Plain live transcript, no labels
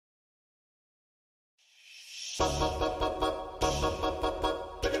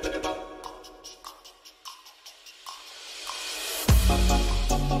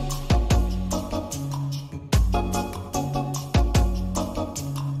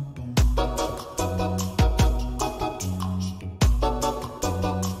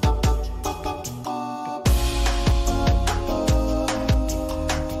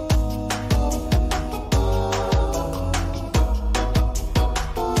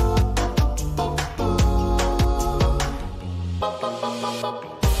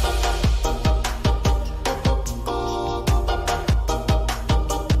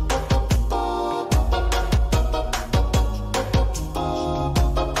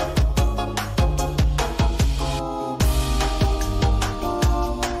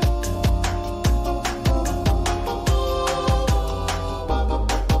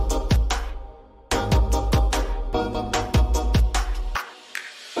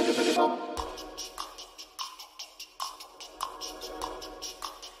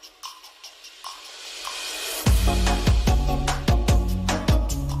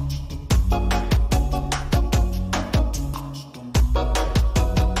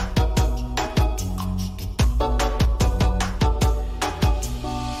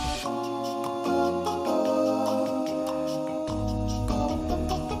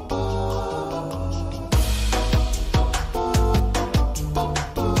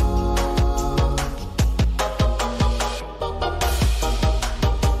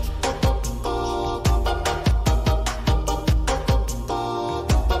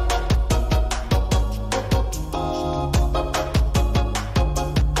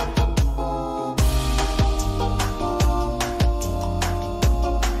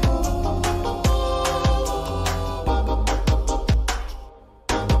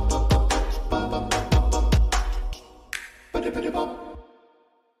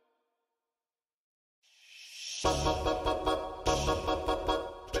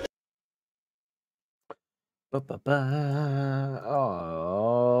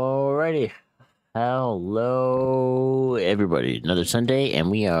Alrighty. Hello, everybody. Another Sunday, and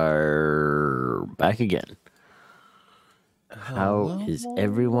we are back again. How is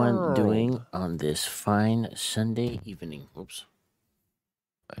everyone doing on this fine Sunday evening? Oops.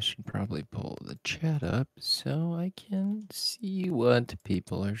 I should probably pull the chat up so I can see what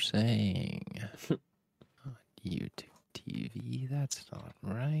people are saying. On YouTube TV, that's not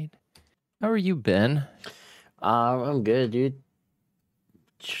right. How are you, Ben? I'm good, dude.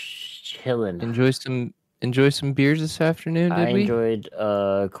 Chilling. Enjoy some beers this afternoon, did we? I enjoyed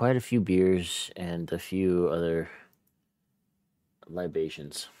quite a few beers and a few other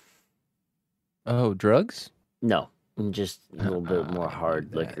libations. Oh, drugs? No, just a little bit more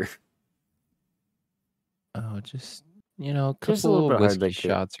hard liquor. Oh, just a couple Just a little bit of hard whiskey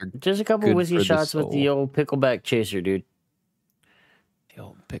liquor. shots are Just a couple good whiskey for the shots with the soul. old pickleback chaser, dude. The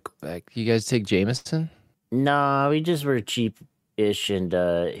old pickleback. You guys take Jameson? Nah, we just were cheap-ish and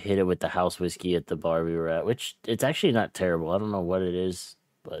hit it with the house whiskey at the bar we were at, which it's actually not terrible. I don't know what it is,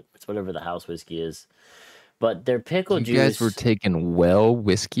 but it's whatever the house whiskey is. But their pickle juice. You guys were taking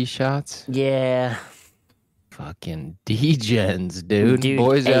whiskey shots? Yeah. Fucking degens, dude.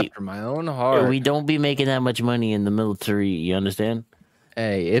 Boys after my own heart. We don't be making that much money in the military, you understand?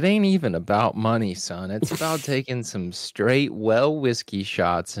 Hey, it ain't even about money, son. It's about taking some straight whiskey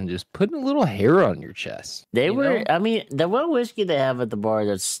shots and just putting a little hair on your chest. I mean, the whiskey they have at the bar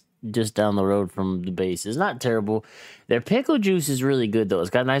that's just down the road from the base is not terrible. Their pickle juice is really good, though. It's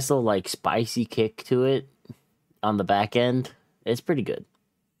got a nice little, like, spicy kick to it on the back end. It's pretty good.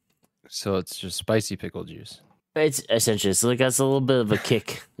 So it's just spicy pickle juice. It's essentially, it's like, it's a little bit of a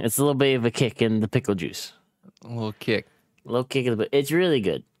kick. It's a little bit of a kick in the pickle juice. A little kick. Little kick in the It's really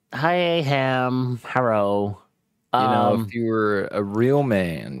good. Hi, ham. Hello. If you were a real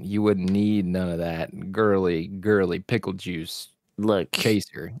man, you wouldn't need none of that girly pickle juice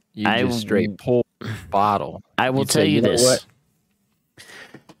chaser. You just straight pull the bottle. I will tell you this.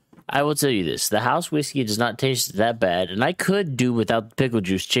 I will tell you this. The house whiskey does not taste that bad, and I could do without the pickle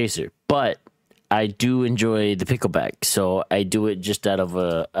juice chaser, but I do enjoy the pickleback, so I do it just out of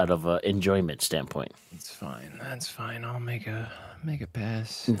a enjoyment standpoint. That's fine. I'll make a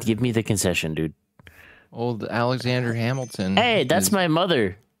pass. Give me the concession, dude. Old Alexander Hamilton. Hey, that's my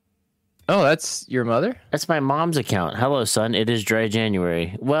mother. Oh, that's your mother? That's my mom's account. Hello, son. It is Dry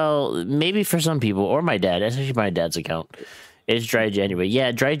January. Well, maybe for some people, or my dad. That's actually my dad's account. It's Dry January.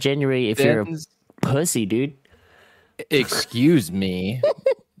 Yeah, Dry January if you're a pussy, dude. Excuse me.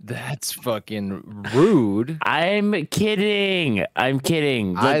 That's fucking rude. I'm kidding.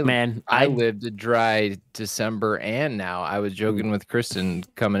 Look, man, I lived a dry December, and now I was joking with Kristen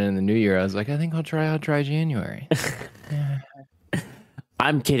coming in the new year. I was like, I think I'll try out dry January. Yeah.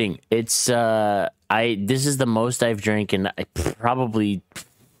 I'm kidding. It's this is the most I've drank in probably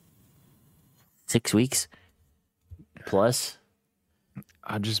 6 weeks plus.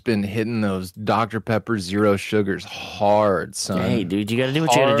 I've just been hitting those Dr. Pepper Zero Sugars hard, son. Hey, dude, you got to do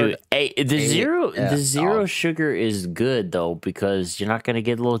what you got to do. Hey, the zero sugar is good though, because you're not gonna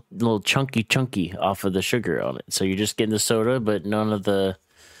get a little chunky off of the sugar on it. So you're just getting the soda, but none of the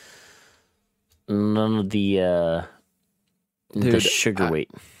sugar weight.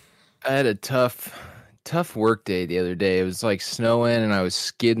 I had a tough work day the other day. It was like snowing, and I was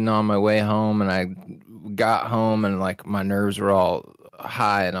skidding on my way home, and I got home, and like my nerves were all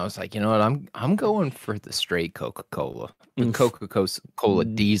high, and I was like, you know what, I'm going for the straight Coca-Cola, the Coca-Cola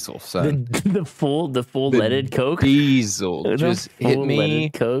diesel, son. the full leaded Coke diesel. Just hit me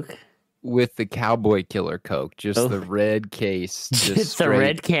Coke with the Cowboy Killer Coke, just the red case, just the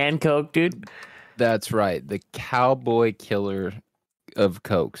red can Coke, dude. That's right, the Cowboy Killer of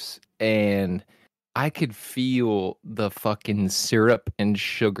Cokes, and I could feel the fucking syrup and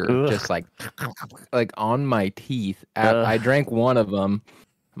sugar just like on my teeth. I drank one of them.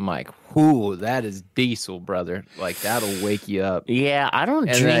 I'm like, whoo, that is diesel, brother. Like, that'll wake you up. Yeah, I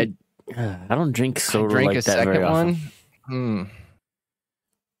don't drink soda like that very often.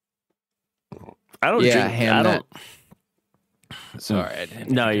 I don't drink. Sorry, I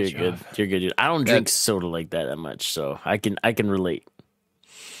didn't. No, you're good. You're good, dude. I don't drink soda like that much, so I can relate.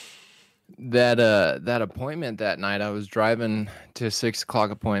 That appointment that night, I was driving to a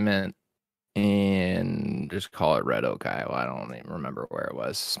 6:00 appointment in, just call it Red Oak, Iowa. I don't even remember where it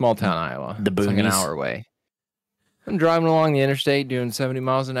was. Small town Iowa. The boonies. It's like an hour away. I'm driving along the interstate doing 70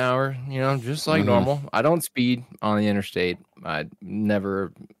 miles an hour, just like normal. I don't speed on the interstate. I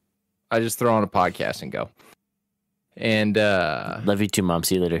just throw on a podcast and go. And love you too, Mom.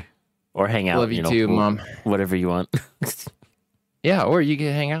 See you later. Or hang out. Love you too, Mom. Whatever you want. Yeah, or you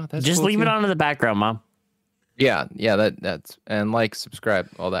can hang out. That's just cool leave too. it on in the background, Mom. Yeah, that's and like, subscribe,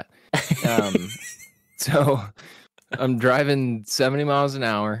 all that. So I'm driving 70 miles an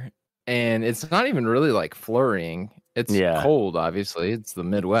hour, and it's not even really like flurrying. It's cold, obviously. It's the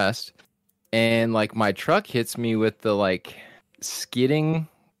Midwest, and like my truck hits me with the like skidding,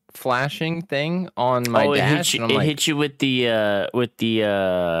 flashing thing on my dash. It hit you with the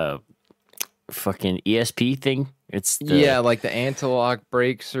fucking ESP thing. It's like the anti-lock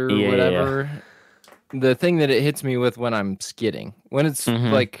brakes or whatever. Yeah. The thing that it hits me with when I'm skidding, when it's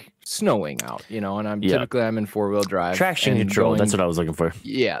like snowing out, and I'm typically in 4-wheel drive. Traction control. That's what I was looking for.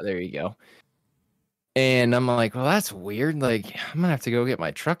 Yeah, there you go. And I'm like, well, that's weird. Like, I'm gonna have to go get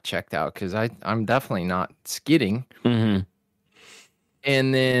my truck checked out, because I'm definitely not skidding. Mm-hmm.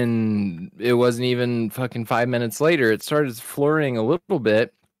 And then it wasn't even fucking 5 minutes later, it started flurrying a little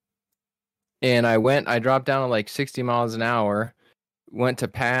bit. And I dropped down to like 60 miles an hour, went to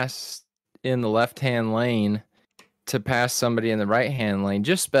pass in the left-hand lane to pass somebody in the right-hand lane,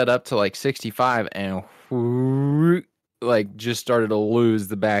 just sped up to like 65 and like just started to lose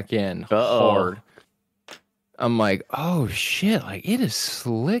the back end hard. I'm like, oh shit, like it is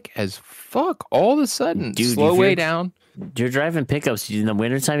slick as fuck all of a sudden. Dude, slow way down. You're driving pickups in the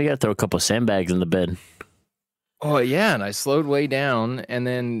wintertime, you got to throw a couple sandbags in the bed. Oh, yeah, and I slowed way down, and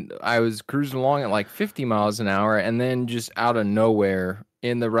then I was cruising along at like 50 miles an hour, and then just out of nowhere,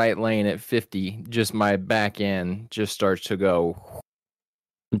 in the right lane at 50, just my back end just starts to go.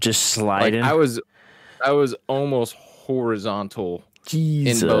 Just sliding? Like I was almost horizontal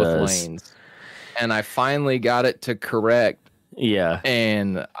in both lanes, and I finally got it to correct. Yeah.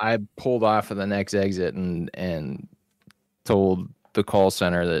 And I pulled off of the next exit and told the call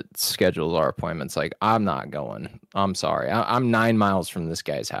center that schedules our appointments, like, I'm not going. I'm sorry. I'm 9 miles from this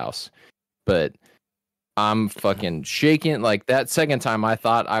guy's house, but I'm fucking shaking. Like, that second time, I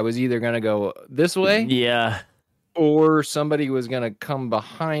thought I was either going to go this way. Yeah. Or somebody was going to come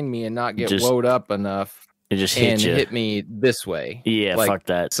behind me and not get woed up enough. It just hit me this way. Yeah, like, fuck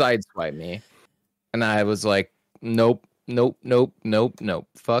that. Sideswipe me. And I was like, nope.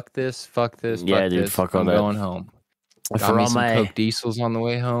 Fuck this. Yeah, dude, fuck all that. I'm going home. Got me some Coke Diesels on the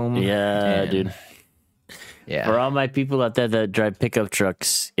way home. Yeah, dude. Yeah. For all my people out there that drive pickup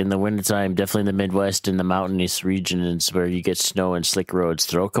trucks in the wintertime, definitely in the Midwest and the mountainous regions where you get snow and slick roads,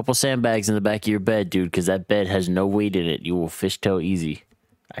 throw a couple sandbags in the back of your bed, dude, because that bed has no weight in it. You will fishtail easy.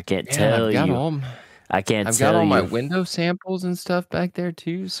 I can't tell you. I've got all my window samples and stuff back there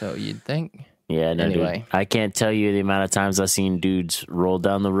too, so you'd think. Yeah, no, Anyway. dude. I can't tell you the amount of times I've seen dudes roll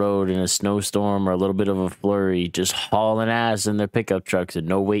down the road in a snowstorm or a little bit of a flurry, just hauling ass in their pickup trucks and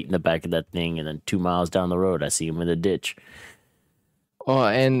no weight in the back of that thing. And then 2 miles down the road, I see them in the ditch. Oh,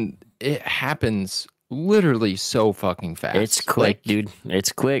 and it happens literally so fucking fast. It's quick, dude.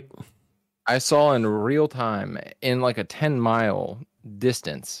 It's quick. I saw in real time in like a 10-mile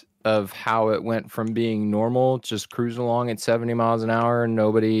distance of how it went from being normal, just cruising along at 70 miles an hour,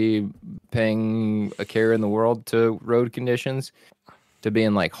 nobody paying a care in the world to road conditions, to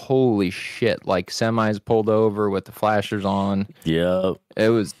being like, holy shit, like semis pulled over with the flashers on. Yep.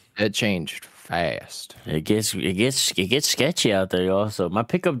 It changed fast. It gets sketchy out there also. My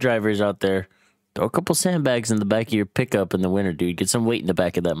pickup drivers out there, throw a couple sandbags in the back of your pickup in the winter, dude. Get some weight in the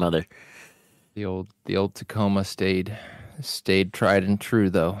back of that mother. The old Tacoma stayed tried and true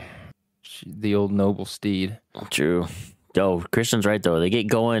though. The old noble steed. True. Oh, Christian's right though. They get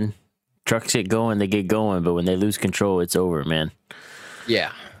going, trucks get going, they get going, but when they lose control, it's over, man.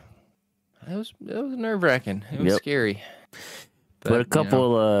 Yeah. It was nerve-wracking. It was scary. But,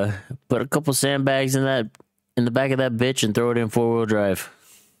 put a couple sandbags in the back of that bitch and throw it in 4-wheel drive.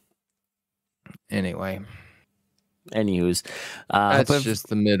 Anyway. Anywho's, that's just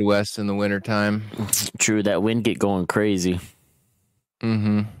the Midwest in the wintertime. True, that wind get going crazy.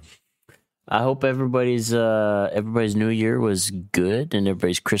 Mm-hmm. I hope everybody's New Year was good and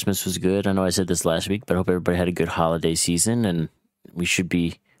everybody's Christmas was good. I know I said this last week, but I hope everybody had a good holiday season, and we should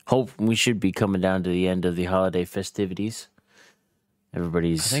be coming down to the end of the holiday festivities. I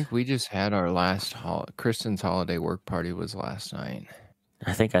think we just had our last Kristen's holiday work party was last night.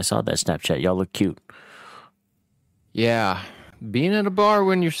 I think I saw that Snapchat. Y'all look cute. Yeah, being at a bar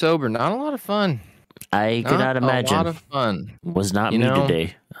when you're sober, not a lot of fun. I could not imagine. A lot of fun. Was not me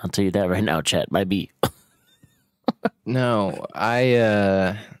today. I'll tell you that right now, chat. Might be. No,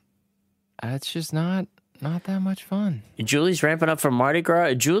 it's just not that much fun. Julie's ramping up for Mardi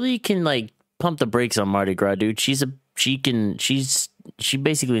Gras. Julie can like pump the brakes on Mardi Gras, dude. She's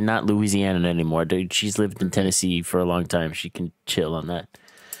basically not Louisianan anymore, dude. She's lived in Tennessee for a long time. She can chill on that.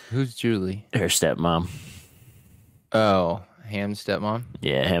 Who's Julie? Her stepmom. Oh, Ham's stepmom?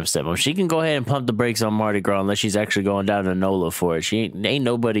 Yeah, Ham's stepmom. She can go ahead and pump the brakes on Mardi Gras unless she's actually going down to NOLA for it. Ain't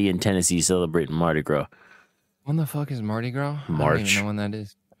nobody in Tennessee celebrating Mardi Gras. When the fuck is Mardi Gras? March. I don't even know when that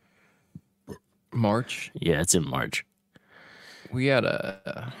is. March? Yeah, it's in March. We had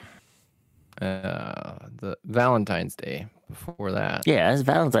the Valentine's Day before that. Yeah,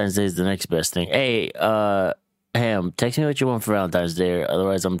 Valentine's Day is the next best thing. Hey, Ham, text me what you want for Valentine's Day,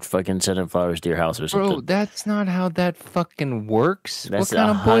 otherwise I'm fucking sending flowers to your house or something. Bro, that's not how that fucking works. That's what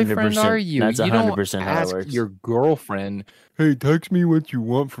kind of boyfriend are you? That's 100% you don't how it ask works. your girlfriend, hey, text me what you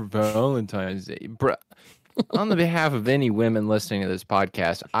want for Valentine's Day. Bro, on the behalf of any women listening to this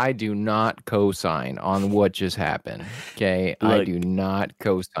podcast, I do not co-sign on what just happened. Okay? Look, I do not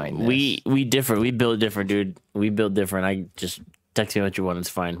co-sign this. We differ. We build different, dude. We build different. I just text me what you want. It's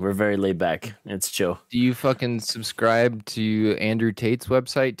fine. We're very laid back. It's chill. Do you fucking subscribe to Andrew Tate's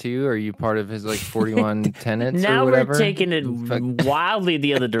website too? Are you part of his like 41 tenets now or whatever? We're taking it wildly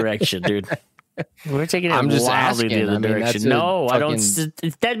the other direction, dude. We're taking it wildly the other direction. No, I don't.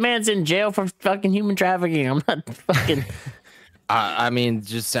 That man's in jail for fucking human trafficking. I'm not fucking. I mean,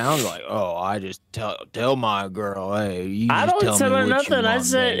 just sounds like, oh, I just tell my girl, hey, you just I don't tell tell me her what nothing. you want, I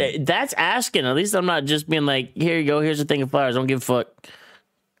said babe. That's asking. At least I'm not just being like, here you go. Here's a thing of flowers. Don't give a fuck.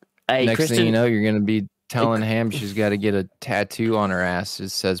 Hey, Next Kristen, thing you know, you're gonna be telling Ham she's got to get a tattoo on her ass. It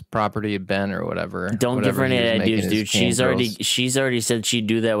says "property of Ben" or whatever. Don't give her any ideas, dude. She's candles. already said she'd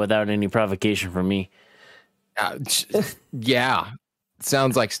do that without any provocation from me. Yeah,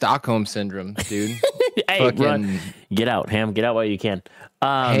 sounds like Stockholm syndrome, dude. Hey, run. Get out, Ham. Get out while you can.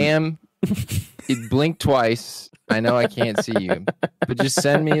 Ham, blink twice. I know I can't see you, but just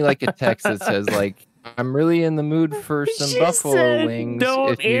send me like a text that says like, I'm really in the mood for some buffalo wings.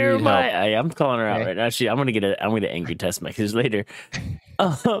 Don't air my. Help. I'm calling her out right now. I'm gonna get an angry text message later.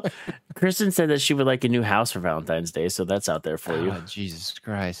 Kristen said that she would like a new house for Valentine's Day, so that's out there for you. Oh, Jesus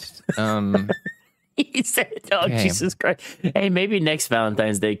Christ. He said, "Oh, okay. Jesus Christ." Hey, maybe next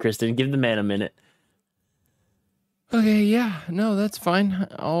Valentine's Day, Kristen. Give the man a minute. Okay, yeah, no, that's fine.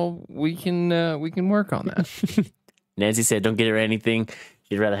 We can work on that. Nancy said, "Don't get her anything.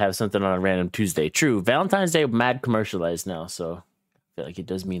 She'd rather have something on a random Tuesday." True. Valentine's Day mad commercialized now, so I feel like it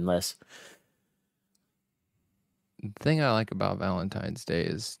does mean less. The thing I like about Valentine's Day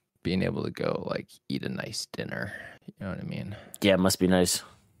is being able to go like eat a nice dinner. You know what I mean? Yeah, it must be nice.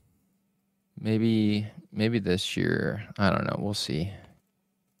 Maybe this year, I don't know. We'll see.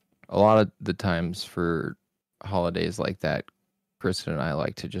 A lot of the times for holidays like that, Kristen and I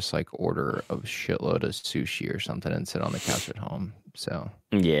like to just like order a shitload of sushi or something and sit on the couch at home. So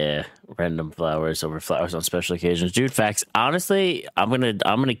Yeah, random flowers over flowers on special occasions, dude. Facts. Honestly, I'm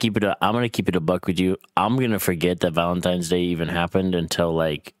gonna keep it a buck with you. I'm gonna forget that Valentine's Day even happened until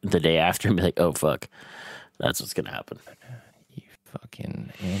like the day after and be like, oh fuck, that's what's gonna happen. you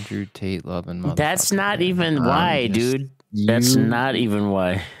fucking Andrew Tate loving motherfucker. That's not man. even why, dude. That's not even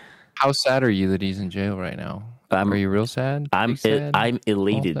why. How sad are you that he's in jail right now? Are you real sad? I'm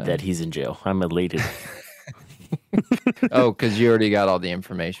elated sad? that he's in jail. I'm elated. Oh, because you already got all the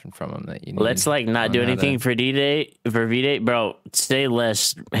information from him that you need. Let's like not do anything for D-Day, for V-Day. Bro, say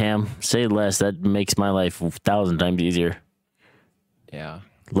less, Ham. Say less. That makes my life 1,000 times easier. Yeah.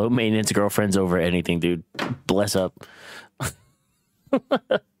 Low maintenance girlfriends over anything, dude. Bless up.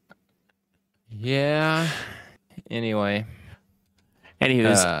 Yeah. Anyway.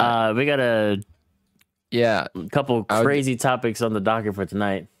 Anyways, we got a couple crazy topics on the docket for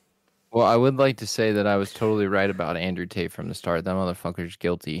tonight. Well, I would like to say that I was totally right about Andrew Tate from the start. That motherfucker's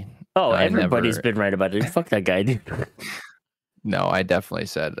guilty. Oh, everybody's been right about it. Fuck that guy, dude. No, I definitely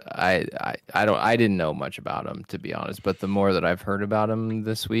said I didn't know much about him, to be honest. But the more that I've heard about him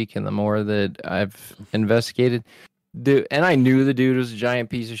this week, and the more that I've investigated, and I knew the dude was a giant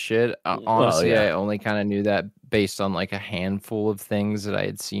piece of shit. Honestly, I only kind of knew that based on like a handful of things that I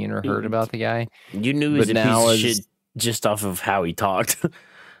had seen or heard about the guy. You knew he was a piece of shit just off of how he talked.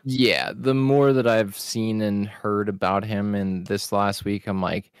 Yeah, the more that I've seen and heard about him in this last week, I'm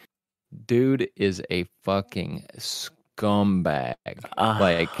like, dude is a fucking scumbag.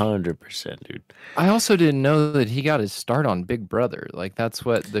 Like 100%, dude. I also didn't know that he got his start on Big Brother. Like that's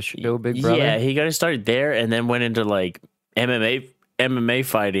what the show Big Brother. Yeah, he got his start there and then went into like MMA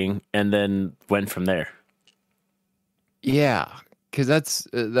fighting and then went from there. Yeah, because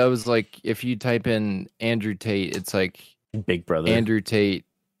that was like if you type in Andrew Tate, it's like Big Brother. Andrew Tate.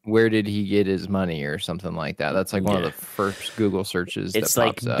 Where did he get his money or something like that? That's like one of the first Google searches. It's that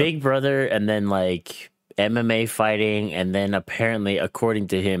like pops up. Big Brother and then like MMA fighting. And then apparently, according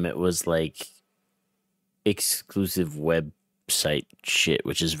to him, it was like exclusive website shit,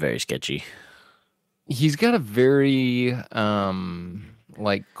 which is very sketchy. He's got a very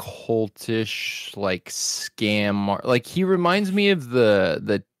like cultish, like scam. Like he reminds me of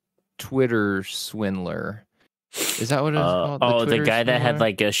the Twitter swindler. Is that what it's called? The guy that had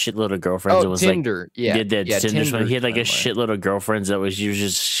like a shitload of girlfriends. Oh, was Tinder. Like, Tinder. He had like a shitload of girlfriends that was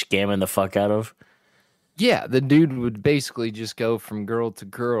just scamming the fuck out of. Yeah, the dude would basically just go from girl to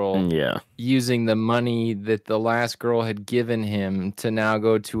girl. Yeah. Using the money that the last girl had given him to now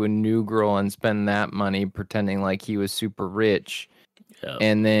go to a new girl and spend that money pretending like he was super rich. Yep.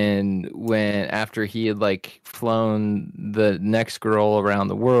 And then after he had like flown the next girl around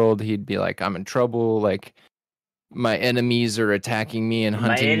the world, he'd be like, I'm in trouble. Like, my enemies are attacking me and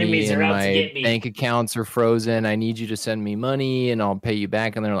hunting me, and my bank accounts are frozen. I need you to send me money, and I'll pay you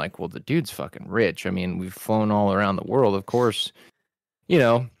back. And they're like, "Well, the dude's fucking rich. I mean, we've flown all around the world, of course. You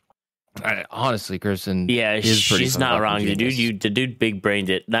know, honestly, Kristen. Yeah, she's not wrong. The dude big brained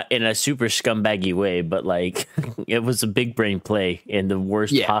it, not in a super scumbaggy way, but like it was a big brain play in the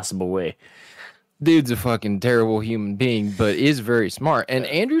worst possible way. Dude's a fucking terrible human being, but is very smart. And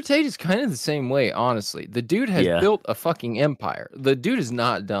Andrew Tate is kind of the same way, honestly. The dude has built a fucking empire. The dude is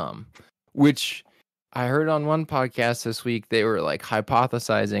not dumb, which I heard on one podcast this week. They were like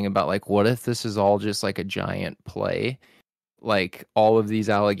hypothesizing about like, what if this is all just like a giant play? Like all of these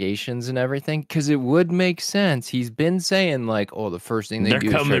allegations and everything? Because it would make sense. He's been saying like, oh, the first thing they do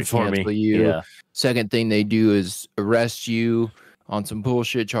is try to cancel you. Yeah. Second thing they do is arrest you on some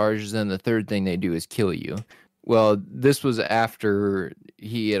bullshit charges, and the third thing they do is kill you. Well, this was after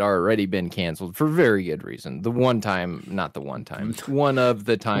he had already been canceled for very good reason. One of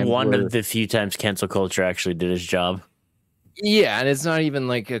the few times cancel culture actually did his job. Yeah, and it's not even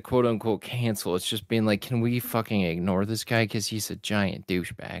like a quote unquote cancel. It's just being like, can we fucking ignore this guy because he's a giant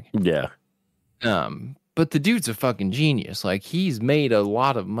douchebag? Yeah. But the dude's a fucking genius. Like, he's made a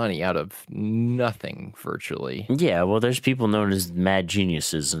lot of money out of nothing, virtually. Yeah, well, there's people known as mad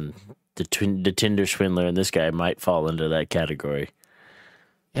geniuses, and the Tinder swindler and this guy might fall into that category.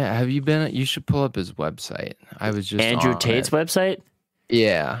 Yeah, have you been? You should pull up his website. I was just Andrew Tate's website?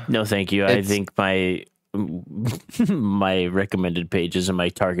 Yeah. No, thank you. I think my recommended pages and my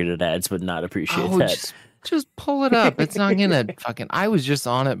targeted ads would not appreciate that. Just pull it up. It's not gonna fucking. I was just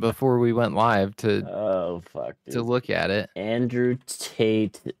on it before we went live to. Oh fuck! Dude. To look at it.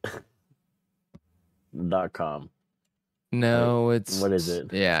 AndrewTate.com. No, it's what is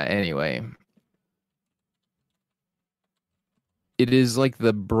it? Yeah. Anyway, it is like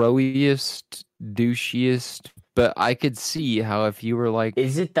the broiest, douchiest But I could see how if you were like,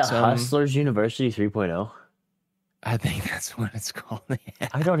 Is it the Hustlers University 3.0? I think that's what it's called. Yeah.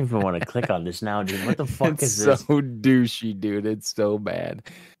 I don't even want to click on this now, dude. What the fuck is this? It's so douchey, dude. It's so bad.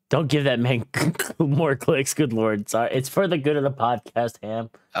 Don't give that man more clicks. Good Lord. Sorry. It's for the good of the podcast, Ham.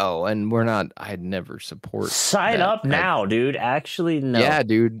 Oh, and I'd never support. Sign up now, dude. Actually, no. Yeah,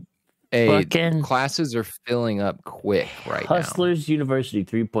 dude. Hey, classes are filling up quick right now. Hustlers University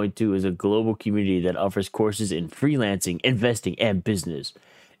 3.2 is a global community that offers courses in freelancing, investing, and business.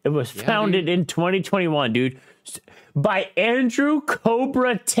 It was founded in 2021, dude, by Andrew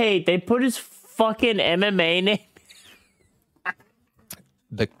Cobra Tate. They put his fucking MMA name.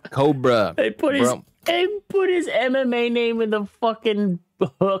 The Cobra. They put his MMA name in the fucking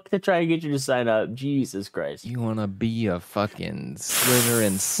hook to try and get you to sign up. Jesus Christ. You want to be a fucking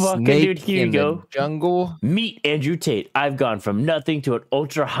Slytherin snake dude, here in the jungle? Meet Andrew Tate. I've gone from nothing to an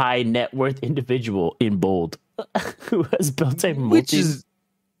ultra high net worth individual in bold who has built a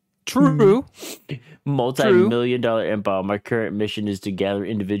multi-million-dollar empire. My current mission is to gather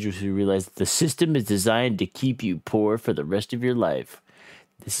individuals who realize that the system is designed to keep you poor for the rest of your life.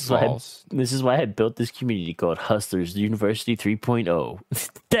 This is why I built this community called Hustlers University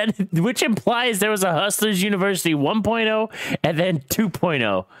 3.0. Which implies there was a Hustlers University 1.0 and then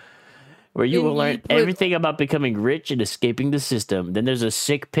 2.0, where you will learn everything about becoming rich and escaping the system. Then there's a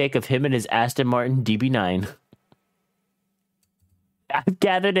sick pic of him and his Aston Martin DB9. I've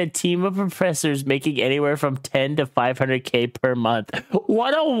gathered a team of professors making anywhere from 10 to 500K per month.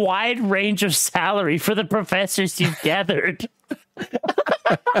 What a wide range of salary for the professors you've gathered.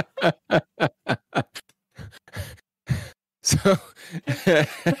 So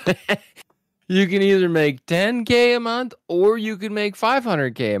you can either make 10K a month or you can make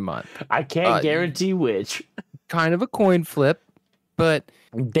 500K a month. I can't guarantee which. Kind of a coin flip, but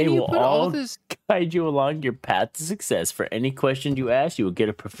they will all guide you along your path to success. For any question you ask, you will get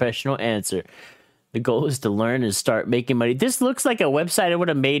a professional answer. The goal is to learn and start making money. This looks like a website I would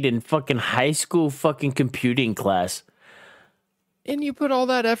have made in fucking high school fucking computing class. And you put all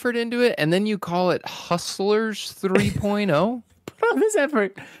that effort into it, and then you call it Hustlers 3.0? Put all this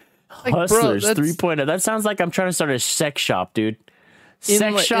effort. Like, Hustlers 3.0. That sounds like I'm trying to start a sex shop, dude.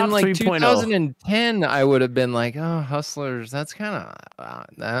 Sex shop 3.0. 2010, I would have been like, oh, Hustlers, that's kind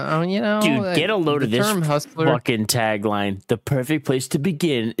of, you know. Dude, get a load of this fucking tagline. The perfect place to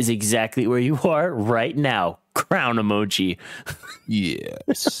begin is exactly where you are right now. Crown emoji.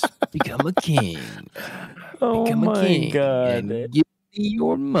 Yes. Become a king. Become a king God. And give me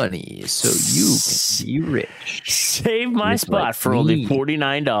your money so you can be rich. Save my spot for only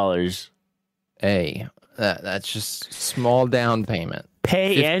 $49. Hey, that's just small down payment.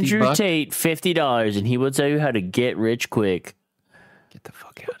 Pay Andrew Tate $50 and he will tell you how to get rich quick. Get the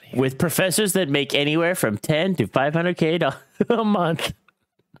fuck out of here. With professors that make anywhere from 10 to 500K a month.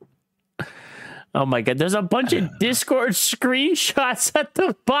 Oh my God, there's a bunch of Discord screenshots at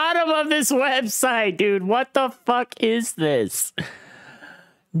the bottom of this website, dude. What the fuck is this?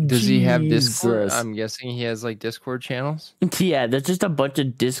 Does he have Discord? I'm guessing he has like Discord channels. Yeah, there's just a bunch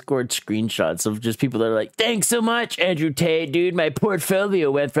of Discord screenshots of just people that are like, thanks so much, Andrew Tate, dude. My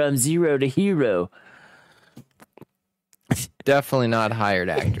portfolio went from 0 to hero. Definitely not hired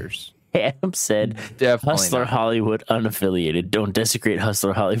actors. Ham said, definitely Hustler not. Hollywood unaffiliated. Don't desecrate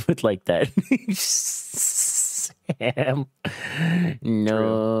Hustler Hollywood like that. Sam. No.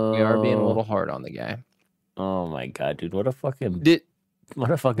 True. We are being a little hard on the guy. Oh my God, dude. What a fucking Do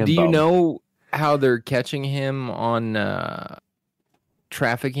you bum. know how they're catching him on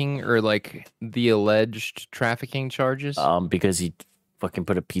trafficking or like the alleged trafficking charges? Because he fucking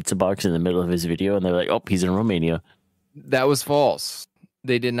put a pizza box in the middle of his video and they're like, oh, he's in Romania. That was false.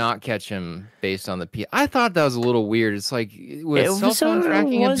 They did not catch him based on the I thought that was a little weird. It's like with cell phone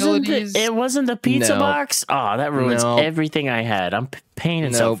tracking abilities. It wasn't the pizza box? Oh, that ruins everything I had. I'm pain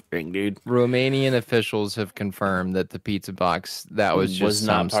and suffering, dude. Romanian officials have confirmed that the pizza box, that was just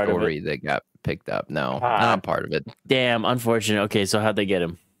some story that got picked up. No, not part of it. Damn, unfortunate. Okay, so how'd they get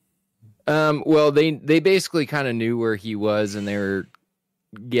him? Well, they basically kind of knew where he was and they were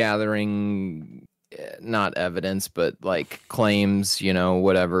gathering not evidence, but like claims, you know,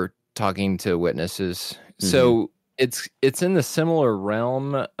 whatever, talking to witnesses. Mm-hmm. So it's in the similar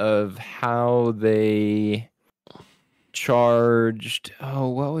realm of how they charged. Oh,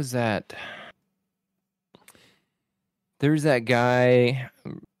 what was that? There's that guy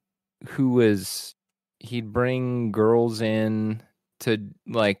who he'd bring girls in to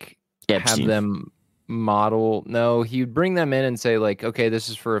like Epstein. Have them model. No, he'd bring them in and say like, okay, this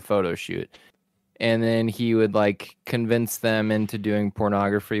is for a photo shoot. And then he would like convince them into doing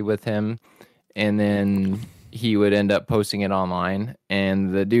pornography with him. And then he would end up posting it online,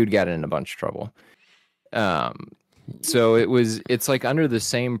 and the dude got in a bunch of trouble. So it's like under the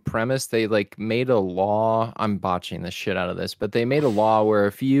same premise. They like made a law. I'm botching the shit out of this, but they made a law where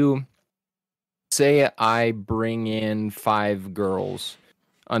if you say I bring in 5 girls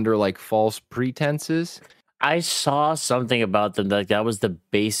under like false pretenses. I saw something about them like that was the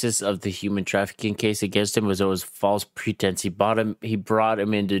basis of the human trafficking case against him. Was it was false pretense? He brought him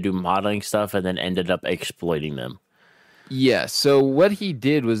in to do modeling stuff, and then ended up exploiting them. Yeah. So what he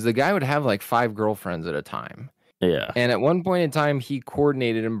did was the guy would have like 5 girlfriends at a time. Yeah. And at one point in time, he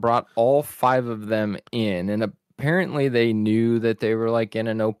coordinated and brought all 5 of them in. And apparently they knew that they were like in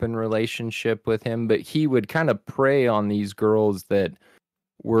an open relationship with him, but he would kind of prey on these girls that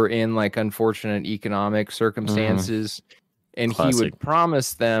were in like unfortunate economic circumstances. And Classic. he would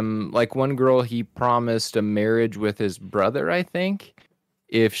promise them, like one girl, he promised a marriage with his brother, I think,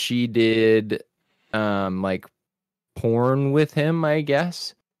 if she did like porn with him, I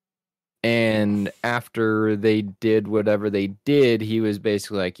guess. And after they did whatever they did, he was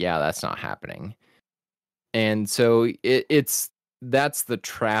basically like, yeah, that's not happening. And so that's the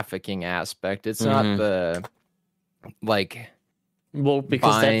trafficking aspect. It's not the like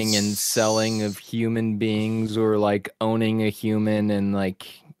buying and selling of human beings, or like owning a human and like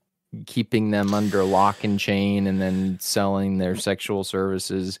keeping them under lock and chain and then selling their sexual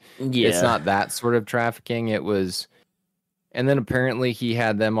services. Yeah. It's not that sort of trafficking. It was, and then apparently he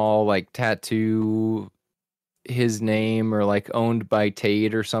had them all like tattoo his name or like owned by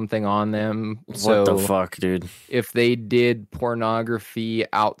Tate or something on them. What the fuck, dude? If they did pornography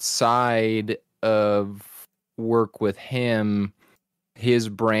outside of work with him, his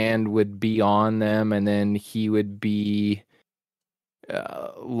brand would be on them, and then he would be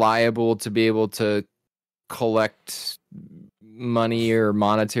liable to be able to collect money or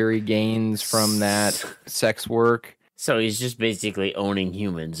monetary gains from that sex work. So he's just basically owning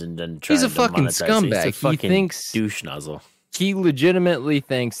humans and then trying he's a to fucking monetize scumbag. He's a fucking he thinks douche nozzle. He legitimately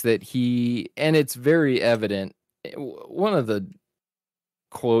thinks that and it's very evident. One of the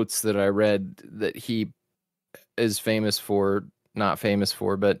quotes that I read that he is not famous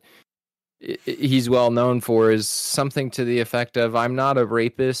for, but he's well known for is something to the effect of, I'm not a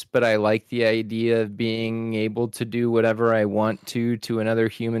rapist, but I like the idea of being able to do whatever I want to another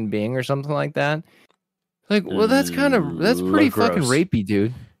human being, or something like that. Like, well, that's pretty fucking rapey,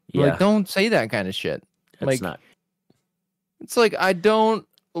 dude. Yeah. Like, don't say that kind of shit. That's like, not. It's like, I don't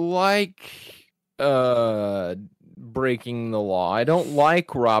like breaking the law. I don't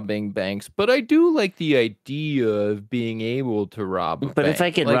like robbing banks, but I do like the idea of being able to rob a bank. But if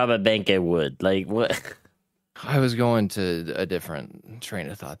I could rob a bank, I would. Like, what? I was going to a different train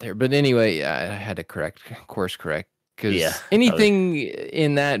of thought there. But anyway, I had to course correct. Because anything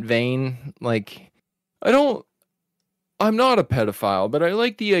in that vein, like, I'm not a pedophile, but I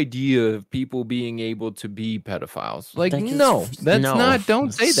like the idea of people being able to be pedophiles. Like,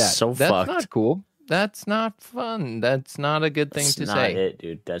 don't say that. So that's fucked. Not cool. That's not fun. That's not a good thing to say. That's not it,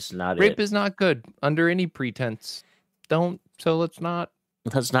 dude. That's not Rape is not good under any pretense. Let's not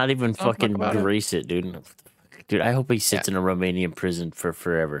even fucking grace it, dude. Dude, I hope he sits in a Romanian prison for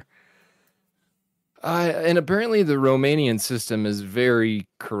forever. And apparently the Romanian system is very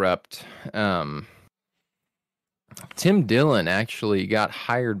corrupt. Tim Dillon actually got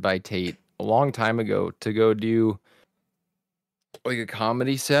hired by Tate a long time ago to go do like a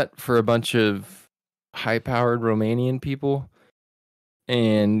comedy set for a bunch of high-powered Romanian people.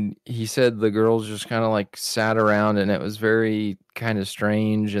 And he said the girls just kind of like sat around, and it was very kind of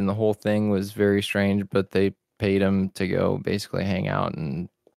strange, and the whole thing was very strange, but they paid him to go basically hang out and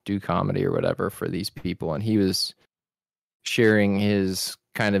do comedy or whatever for these people. And he was sharing his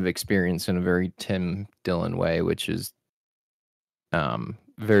kind of experience in a very Tim Dillon way, which is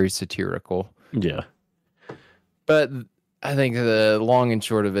very satirical. Yeah. But I think the long and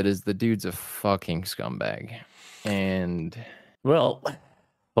short of it is the dude's a fucking scumbag. And well,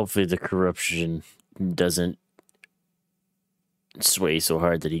 hopefully the corruption doesn't sway so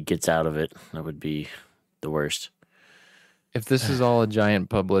hard that he gets out of it. That would be the worst. If this is all a giant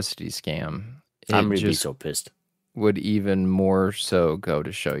publicity scam, I'm going to be so pissed. Would even more so go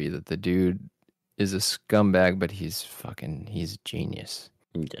to show you that the dude is a scumbag, but he's a genius.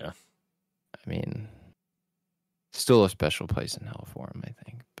 Yeah. I mean, still a special place in hell for him, I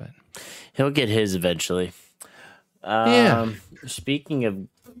think, but he'll get his eventually. Speaking of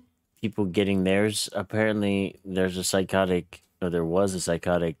people getting theirs, apparently there was a psychotic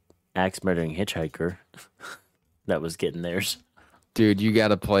axe murdering hitchhiker that was getting theirs. Dude, you got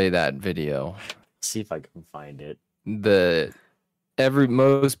to play that video. See if I can find it.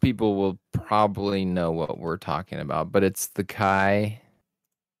 Most people will probably know what we're talking about, but it's the Kai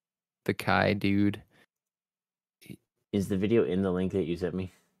dude. Is the video in the link that you sent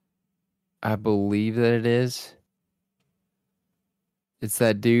me? I believe that it is. It's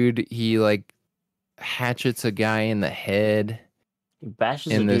that dude. He like hatchets a guy in the head. He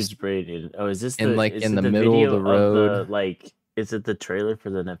bashes a dude's brain in. Oh, is this in the the middle of video the road? Is it the trailer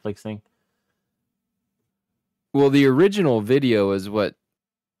for the Netflix thing? Well, the original video is what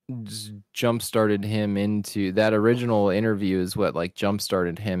jump started him into that. Original interview is what like jump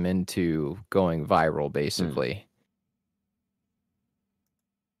started him into going viral, basically.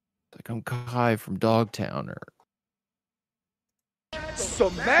 Like, I'm Kai from Dogtown, or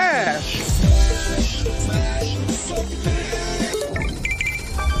Smash!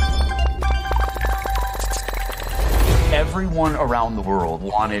 Everyone around the world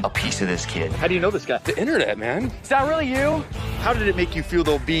wanted a piece of this kid. How do you know this guy? The internet, man. Is that really you? How did it make you feel,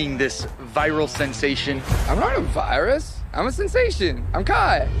 though, being this viral sensation? I'm not a virus. I'm a sensation. I'm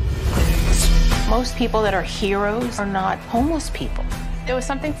Kai. Most people that are heroes are not homeless people. There was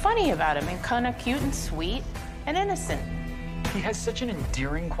something funny about him and kind of cute and sweet and innocent. He has such an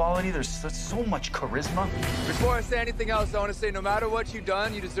endearing quality. There's so much charisma. Before I say anything else, I want to say no matter what you've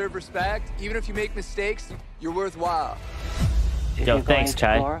done, you deserve respect. Even if you make mistakes, you're worthwhile. If Yo, you're thanks, going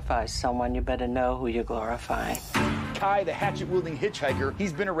Kai. to glorify someone, you better know who you're glorifying. Kai, the hatchet-wielding hitchhiker,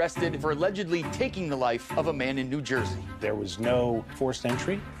 he's been arrested for allegedly taking the life of a man in New Jersey. There was no forced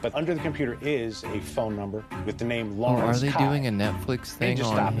entry, but under the computer is a phone number with the name Lawrence. are they Kai. doing a Netflix thing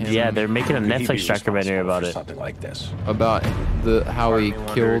on him? Yeah, they're making a Could he be Netflix documentary responsible about for it. Something like this. About how he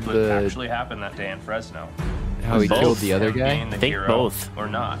killed the actually happened that day in Fresno. how he Both. killed the other guy. Being the Think hero both. or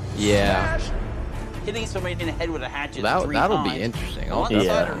not. Yeah, Hitting somebody in the head with a hatchet that'll times, be interesting. on I'll the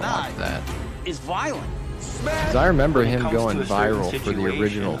Yeah. side definitely or watch not, that. is violent. 'Cause I remember When it him comes going to a certain viral for the situation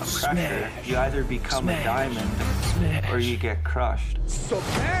original of pressure, you either become a diamond or you get crushed.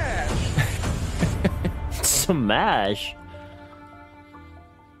 Smash.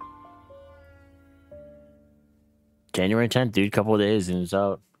 January 10th, dude. Couple of days and it's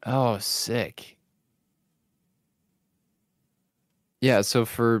out. Oh, sick. Yeah, so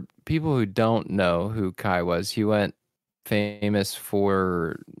for people who don't know who Kai was, he went famous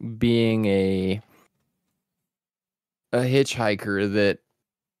for being a hitchhiker that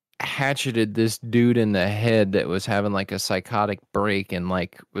hatcheted this dude in the head that was having like a psychotic break and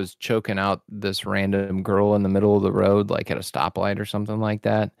like was choking out this random girl in the middle of the road, like at a stoplight or something like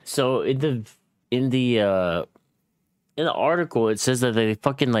that. So in the article, it says that they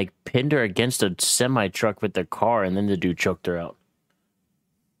fucking like pinned her against a semi truck with their car, and then the dude choked her out.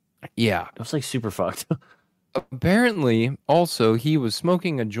 Yeah. It was like super fucked. Apparently, also, he was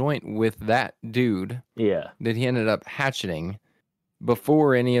smoking a joint with that dude Yeah. that he ended up hatcheting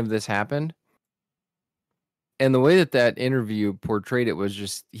before any of this happened. And the way that that interview portrayed it was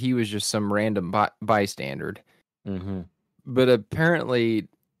just, he was just some random bystander. Mm-hmm. But apparently,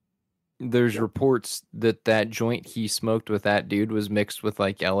 there's reports that that joint he smoked with that dude was mixed with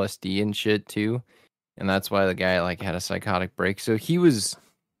like LSD and shit too. And that's why the guy like had a psychotic break. So he was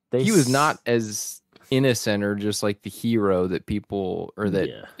not as innocent or just like the hero that people, or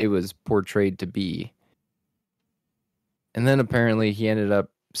that it was portrayed to be. And then apparently he ended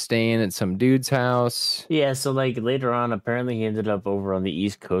up staying at some dude's house. Yeah, so like later on, apparently he ended up over on the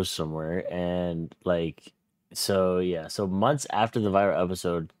East Coast somewhere, and like, so yeah, so months after the viral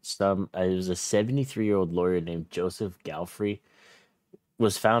episode, it was a 73-year-old lawyer named Joseph Galfrey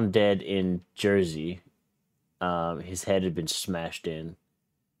was found dead in Jersey. His head had been smashed in.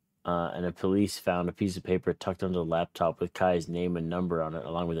 And the police found a piece of paper tucked under the laptop with Kai's name and number on it,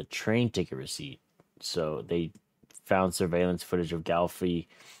 along with a train ticket receipt. So they found surveillance footage of Galfrey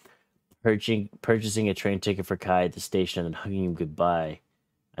purchasing a train ticket for Kai at the station and then hugging him goodbye.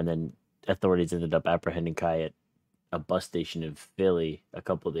 And then authorities ended up apprehending Kai at a bus station in Philly a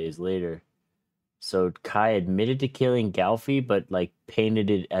couple days later. So Kai admitted to killing Galfrey, but like painted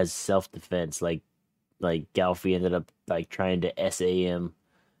it as self-defense. Like Galfrey ended up like trying to SA him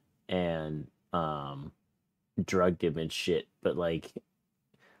and drugged him and shit, but like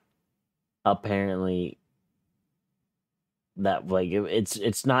apparently that like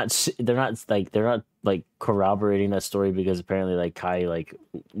it's not, they're not like corroborating that story, because apparently like Kai like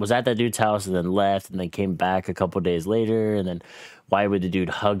was at that dude's house and then left and then came back a couple days later, and then why would the dude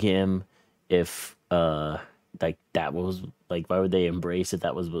hug him if like that was like, why would they embrace it?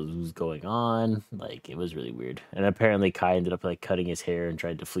 That was what was going on. Like, it was really weird. And apparently Kai ended up like cutting his hair and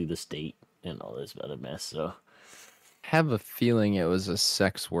tried to flee the state and all this other mess. So Have a feeling it was a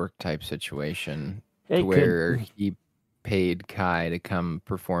sex work type situation It where he paid Kai to come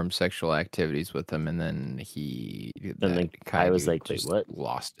perform sexual activities with him, and then Kai was like, "Wait, just what?"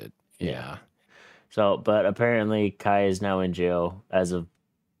 Lost it. Yeah. So, but apparently Kai is now in jail as of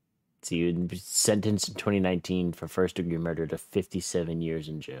sentenced in 2019 for first-degree murder to 57 years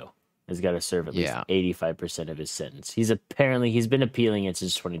in jail. He's got to serve at least 85% of his sentence. He's been appealing it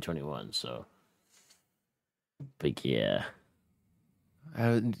since 2021. So, but yeah,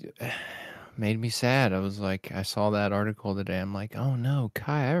 made me sad. I was like, I saw that article today. I'm like, oh no,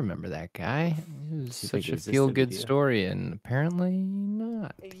 Kai, I remember that guy. It was such a feel-good story, and apparently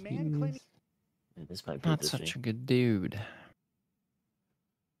not. This might be not such a good dude.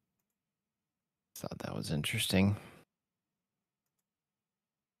 Thought that was interesting.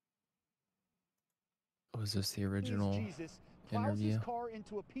 Was this the original interview? His car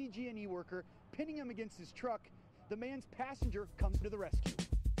into a PG&E worker, pinning him against his truck. The man's passenger comes to the rescue.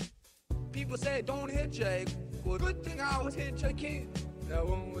 People say don't hitchhike. Well, good thing I was hitchhiking. That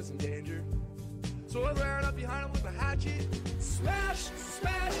one was in danger. So I ran up behind him with a hatchet. Smash,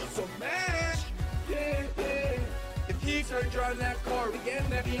 smash, smash. Yeah, yeah. If he started driving that car again,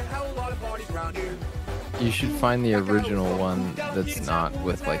 there'd be a hell of a lot of bodies around here. You should find the original one that's not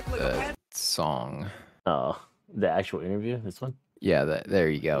with like the song. Oh, the actual interview? This one? Yeah, there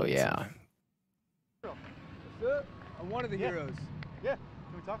you go. Yeah. I'm one of the heroes. Yeah.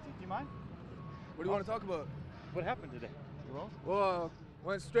 Can we talk to you? Do you mind? What do you want to talk about? What happened today? Well,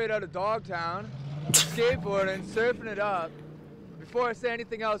 went straight out of Dogtown, skateboarding, surfing it up. Before I say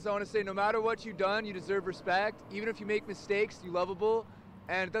anything else, I want to say no matter what you've done, you deserve respect. Even if you make mistakes, you're lovable.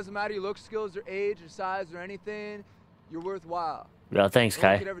 And it doesn't matter your look, skills, or age, or size, or anything. You're worthwhile. Well, thanks, No Kai.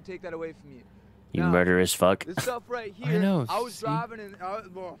 one could ever take that away from you. You Now, murderous fuck. This stuff right here, I know. I was driving and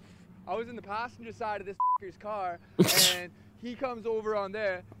I was in the passenger side of this f***er's car, and he comes over on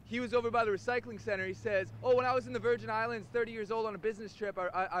there. He was over by the recycling center. He says, "Oh, when I was in the Virgin Islands, 30 years old on a business trip,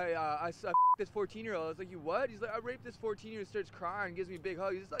 I f***ed this 14-year-old." I was like, "You what?" He's like, "I raped this 14-year-old." Starts crying, gives me a big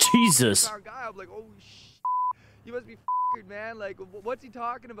hug. He's like, Jesus. Guy. I'm like, "Oh shit, you must be f***ed, man. Like, what's he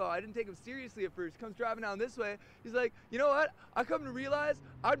talking about?" I didn't take him seriously at first. Comes driving down this way. He's like, "You know what? I come to realize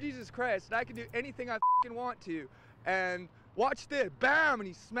I'm Jesus Christ, and I can do anything I f***ing want to." And watch this, bam, and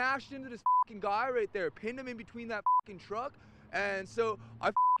he smashed into this f***ing guy right there, pinned him in between that f***ing truck. And so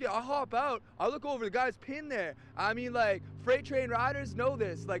I hop out, I look over, the guy's pinned there. I mean, like, freight train riders know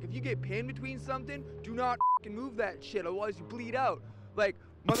this. Like, if you get pinned between something, do not f***ing move that shit, otherwise you bleed out. Like,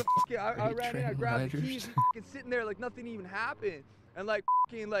 motherfucker, I ran in, I grabbed the keys, and f***ing sitting there like nothing even happened. And like,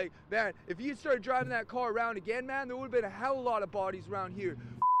 f***ing, like, man, if you started driving that car around again, man, there would have been a hell of a lot of bodies around here.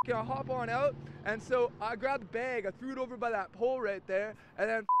 F***ing, I hop on out, and so I grabbed the bag, I threw it over by that pole right there, and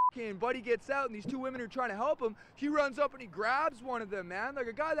then f***ing Buddy gets out, and these two women are trying to help him. He runs up and he grabs one of them, man. Like,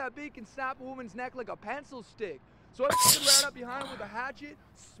 a guy that big can snap a woman's neck like a pencil stick. So I f***ing ran up behind him with a hatchet,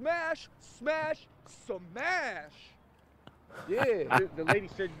 smash, smash, smash. Yeah. The lady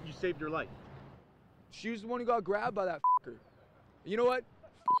said you saved her life. She was the one who got grabbed by that f***er. You know what?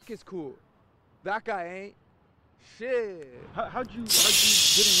 F*** is cool. That guy ain't. Shit. How'd you get in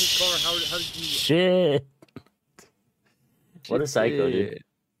his car? How did you? Shit. What a psycho, dude.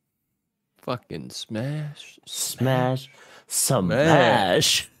 Fucking smash. Smash.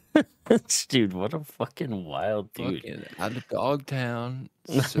 Smash. Dude, what a fucking wild dude. Fucking out of Dogtown.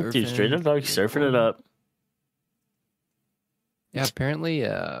 Dude, straight up dog, surfing it up. Yeah, apparently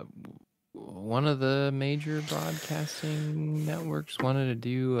one of the major broadcasting networks wanted to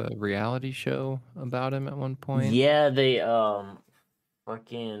do a reality show about him at one point. Yeah, they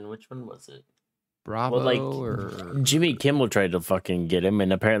fucking, which one was it? Bravo, well, like, or Jimmy Kimmel tried to fucking get him,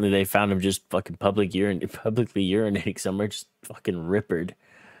 and apparently they found him just fucking publicly urinating somewhere, just fucking rippered.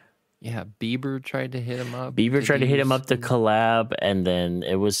 Yeah, Bieber tried to hit him up. Bieber tried to hit him up to collab, and then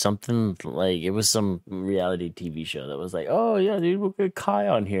it was something like, it was some reality TV show that was like, "Oh yeah, dude, we'll get Kai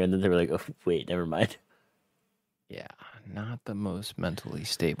on here," and then they were like, "Oh wait, never mind." Yeah, not the most mentally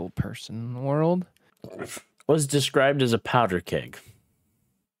stable person in the world. Was described as a powder keg.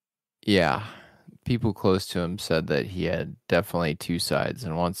 Yeah, people close to him said that he had definitely two sides,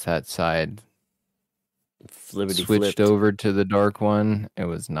 and once that side switched over to the dark one, it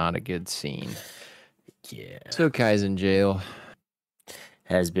was not a good scene. Yeah. So Kai's in jail.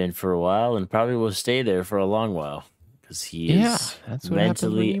 Has been for a while, and probably will stay there for a long while, because he is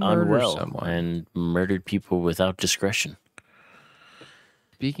mentally unwell and murdered people without discretion.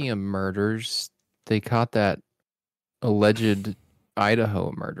 Speaking of murders, they caught that alleged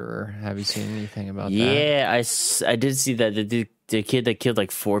Idaho murderer. Have you seen anything about that? Yeah, I did see that. The kid that killed like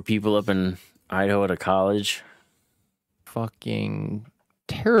 4 people up in Idaho at a college. Fucking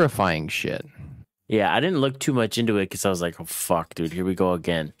terrifying shit. Yeah, I didn't look too much into it because I was like, oh, fuck, dude, here we go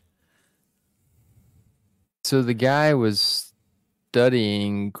again. So the guy was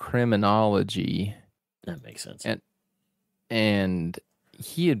studying criminology. That makes sense. And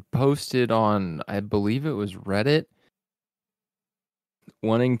he had posted on, I believe it was Reddit,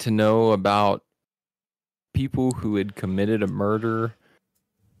 wanting to know about people who had committed a murder,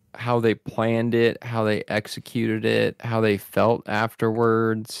 how they planned it, how they executed it, how they felt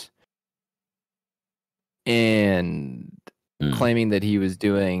afterwards, and claiming that he was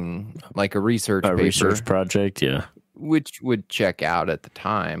doing like a research paper. Research project, yeah. Which would check out at the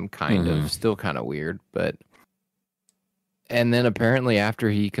time, kind of, still kind of weird, but... And then apparently after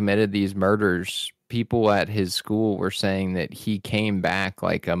he committed these murders, people at his school were saying that he came back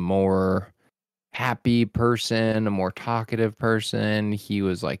like a more happy person, a more talkative person. He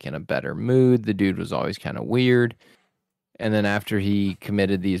was like in a better mood. The dude was always kind of weird. And then after he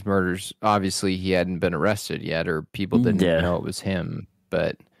committed these murders, obviously he hadn't been arrested yet, or people didn't know it was him.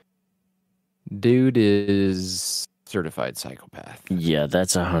 But dude is certified psychopath. Yeah,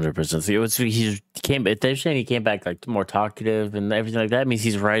 that's 100%. If they're saying he came back like more talkative and everything like that, means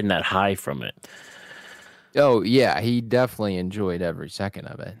he's riding that high from it. Oh yeah, he definitely enjoyed every second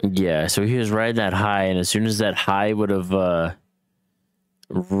of it. Yeah, so he was riding that high, and as soon as that high would have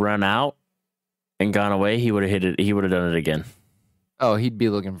run out and gone away, he would have hit it. He would have done it again. Oh, he'd be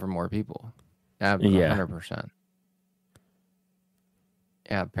looking for more people. 100%.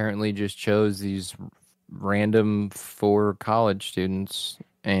 Yeah, apparently just chose these random 4 college students,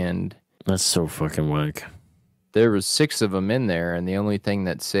 and that's so fucking whack. There was 6 of them in there, and the only thing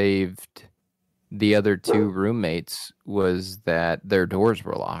that saved the other 2 roommates was that their doors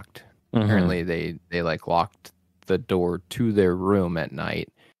were locked. Apparently they like locked the door to their room at night,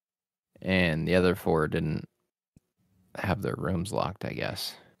 and the other 4 didn't have their rooms locked, I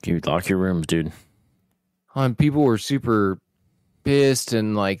guess. You lock your rooms, dude. And people were super pissed,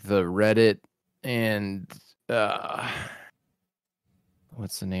 and like the Reddit and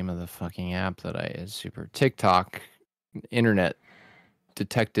what's the name of the fucking app that is super TikTok internet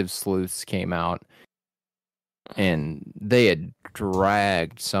detective sleuths came out, and they had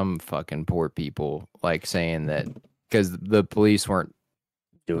dragged some fucking poor people, like saying that because the police weren't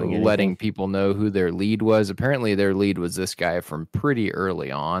letting people know who their lead was. Apparently their lead was this guy from pretty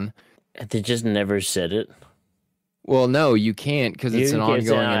early on. They just never said it. Well, no, you can't, because it's an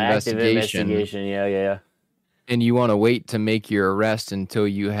ongoing investigation. Yeah. And you want to wait to make your arrest until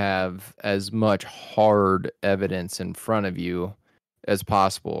you have as much hard evidence in front of you as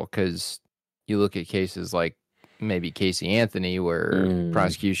possible. Because you look at cases like maybe Casey Anthony, where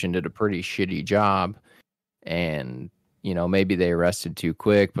prosecution did a pretty shitty job, and maybe they arrested too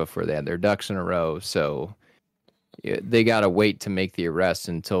quick before they had their ducks in a row. So they got to wait to make the arrest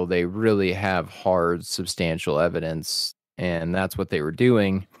until they really have hard, substantial evidence. And that's what they were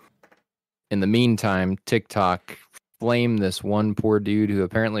doing. In the meantime, TikTok flamed this one poor dude who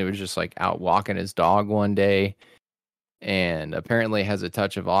apparently was just like out walking his dog one day, and apparently has a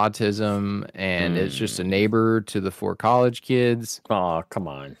touch of autism, and is just a neighbor to the 4 college kids. Oh, come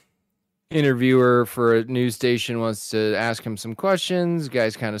on. Interviewer for a news station wants to ask him some questions.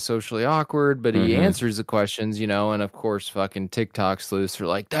 Guy's kind of socially awkward, but he answers the questions, and of course fucking TikTok sleuths are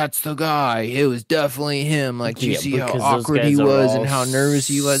like, that's the guy. It was definitely him. Like, do you see how awkward he was and how nervous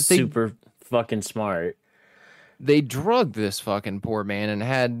he was? Super fucking smart. They drugged this fucking poor man and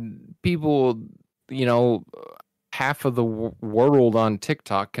had people, half of the world on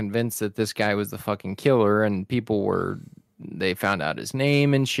TikTok convinced that this guy was the fucking killer, and they found out his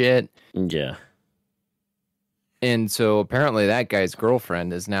name and shit. Yeah. And so apparently that guy's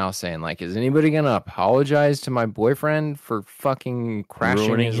girlfriend is now saying, like, is anybody going to apologize to my boyfriend for fucking crashing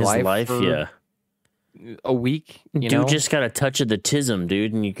ruining his life for a week? Dude just got a touch of the tism,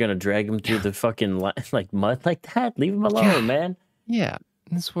 dude, and you're going to drag him through the fucking like mud like that? Leave him alone, man. Yeah.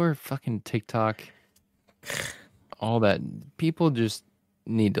 That's where fucking TikTok, all that, people just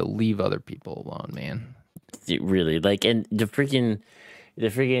need to leave other people alone, man. Really, like, and the freaking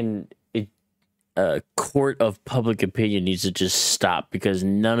court of public opinion needs to just stop, because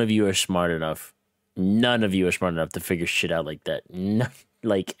none of you are smart enough. None of you are smart enough to figure shit out like that.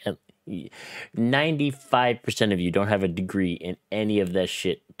 Like 95% of you don't have a degree in any of that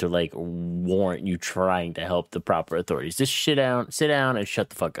shit to like warrant you trying to help the proper authorities. Just sit down, and shut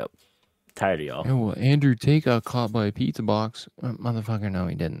the fuck up. Tired of y'all. Oh, well, Andrew Tate got caught by a pizza box. Motherfucker, no,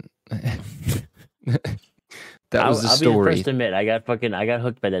 he didn't. That was the story. I'll be the first to admit, I got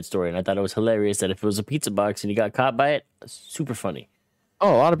hooked by that story, and I thought it was hilarious that if it was a pizza box and he got caught by it, super funny.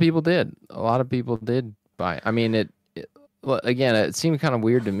 Oh, a lot of people did. A lot of people did buy. I mean, Well, again, it seemed kind of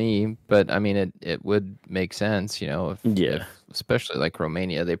weird to me, but I mean, it would make sense, you know, if especially like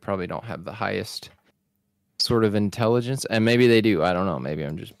Romania, they probably don't have the highest sort of intelligence, and maybe they do. I don't know. Maybe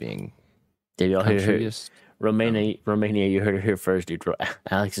I'm just being countryist. Romania, you heard it here first, dude.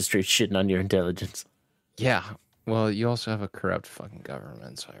 Alex is straight shitting on your intelligence. Yeah. Well, you also have a corrupt fucking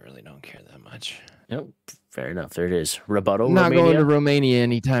government, so I really don't care that much. Yep. Fair enough. There it is. Rebuttal. Not Romania? going to Romania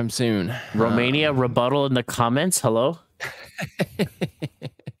anytime soon. Romania rebuttal in the comments. Hello.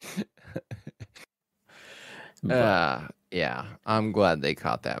 Yeah, I'm glad they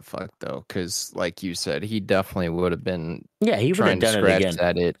caught that fuck though, because like you said, he definitely would have been. Yeah, he would have done it again.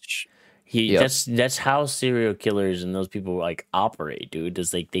 That itch. That's how serial killers and those people like operate, dude.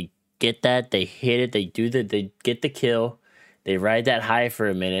 It's like they get that, they hit it, they get the kill, they ride that high for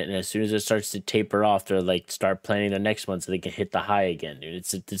a minute, and as soon as it starts to taper off, they're like start planning the next one so they can hit the high again, dude.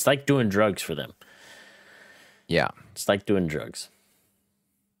 It's like doing drugs for them. Yeah, it's like doing drugs.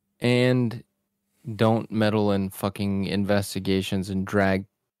 And don't meddle in fucking investigations and drag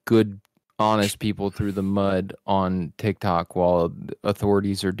good, honest people through the mud on TikTok while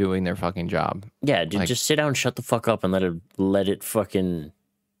authorities are doing their fucking job. Yeah, dude, just sit down and shut the fuck up and let it fucking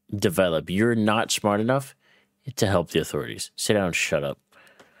develop. You're not smart enough to help the authorities. Sit down and shut up.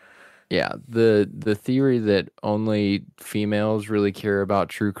 Yeah, the theory that only females really care about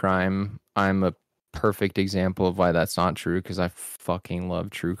true crime, I'm a perfect example of why that's not true, because I fucking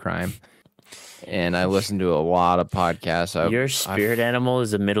love true crime. And I listen to a lot of podcasts. Your spirit animal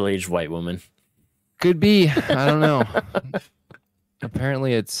is a middle-aged white woman. Could be. I don't know.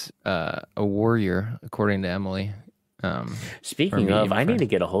 Apparently it's a warrior, according to Emily. Speaking of, I need to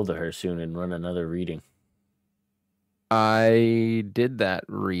get a hold of her soon and run another reading. I did that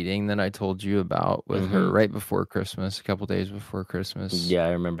reading that I told you about with her right before Christmas, a couple days before Christmas. Yeah,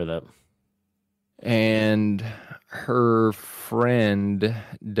 I remember that. And her friend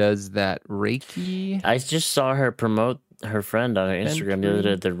does that Reiki. I just saw her promote her friend on her Instagram the other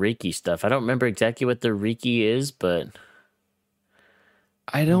day, the Reiki stuff. I don't remember exactly what the Reiki is, but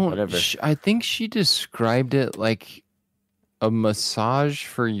I don't. Whatever. I think she described it like a massage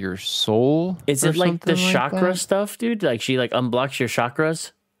for your soul. Is it like the chakra stuff, dude? Like she like unblocks your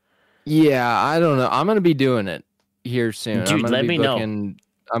chakras? Yeah, I don't know. I'm gonna be doing it here soon. Dude, let me know.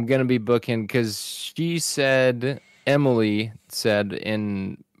 I'm going to be booking because Emily said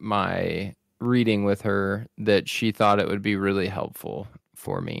in my reading with her that she thought it would be really helpful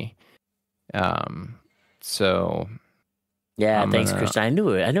for me. So. Yeah, thanks, Chris. I knew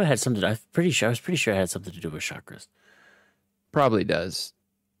it. I knew it had something. I was pretty sure it had something to do with chakras. Probably does.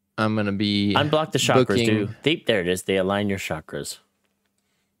 I'm going to be. Unblock the chakras, dude. There it is. They align your chakras.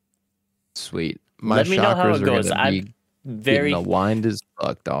 Sweet. Let me know how it goes. I'm very aligned as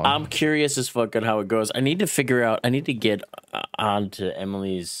fuck, dog. I'm curious as fuck on how it goes. I need to get onto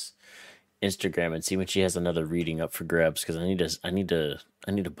Emily's Instagram and see when she has another reading up for grabs, because I need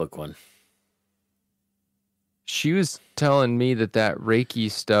to book one. She was telling me that Reiki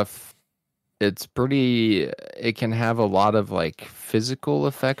stuff, it can have a lot of like physical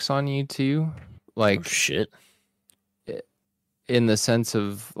effects on you too. Like shit. In the sense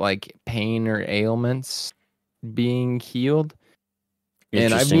of like pain or ailments being healed.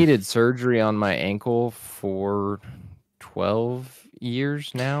 And I've needed surgery on my ankle for 12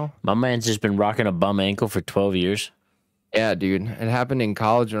 years now. My man's just been rocking a bum ankle for 12 years. Yeah, dude. It happened in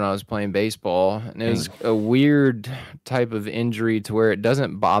college when I was playing baseball. And it was a weird type of injury to where it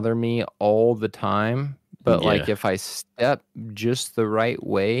doesn't bother me all the time. But like if I step just the right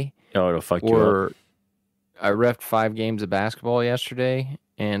way. Oh, it'll fuck you up. I reffed 5 games of basketball yesterday.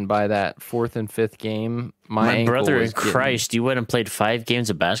 And by that 4th and 5th game, my ankle brother was in Christ, you went and played 5 games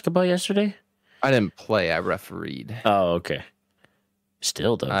of basketball yesterday? I didn't play. I refereed. Oh, okay.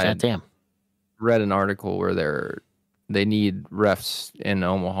 Still, though. Goddamn. Read an article where they need refs in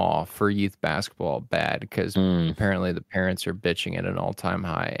Omaha for youth basketball bad because apparently the parents are bitching at an all-time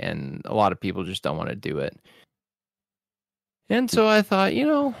high, and a lot of people just don't want to do it. And so I thought,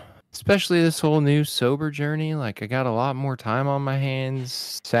 especially this whole new sober journey, like I got a lot more time on my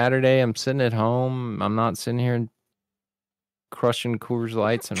hands. Saturday, I'm sitting at home. I'm not sitting here crushing Coors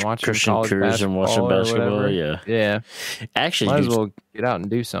Lights and watching college basketball. Yeah. Actually, might as well get out and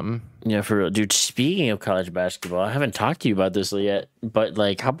do something. Yeah, for real, dude. Speaking of college basketball, I haven't talked to you about this yet, but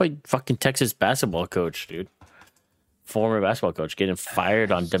like, how about fucking Texas basketball coach, dude? Former basketball coach getting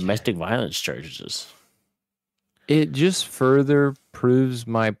fired on domestic violence charges. It just further proves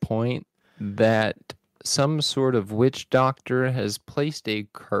my point that some sort of witch doctor has placed a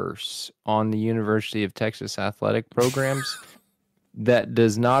curse on the University of Texas athletic programs that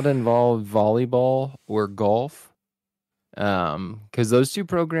does not involve volleyball or golf, Because those two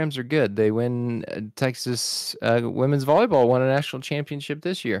programs are good. They win. Texas women's volleyball won a national championship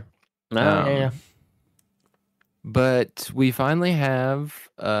this year. Yeah. But we finally have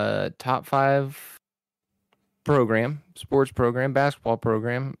a top 5 program, sports program, basketball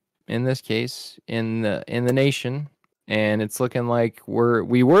program in this case in the nation, and it's looking like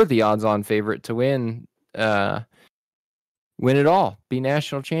we were the odds-on favorite to win it all, be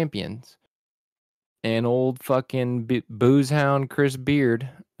national champions. And old fucking booze hound Chris Beard.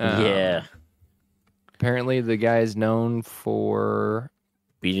 Yeah. Apparently, the guy is known for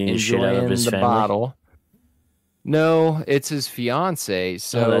beating the shit out of his family. Bottle. No, it's his fiance.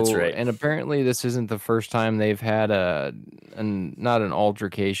 So, that's right. And apparently, this isn't the first time they've had not an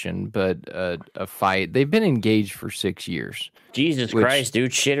altercation, but a fight. They've been engaged for 6 years. Jesus Christ,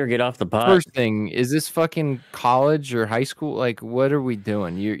 dude! Shit or get off the pot. First thing, is this fucking college or high school? Like, what are we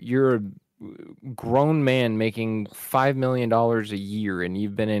doing? You're a grown man making $5 million a year, and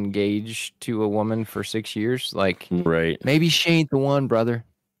you've been engaged to a woman for 6 years. Like, right? Maybe she ain't the one, brother.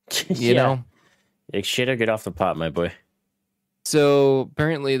 You know. Like, shit or get off the pot, my boy. So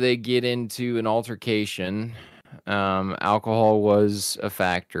apparently they get into an altercation. Alcohol was a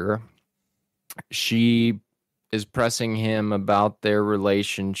factor. She is pressing him about their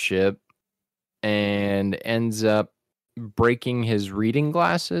relationship and ends up breaking his reading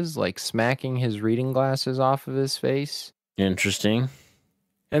glasses, like smacking his reading glasses off of his face. Interesting.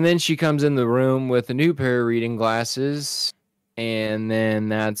 And then she comes in the room with a new pair of reading glasses. And then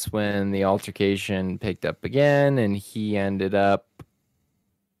that's when the altercation picked up again, and he ended up,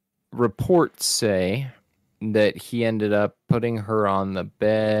 reports say that he ended up putting her on the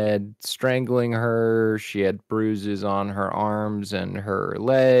bed, strangling her. She had bruises on her arms and her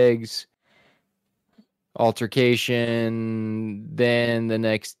legs. Altercation. Then the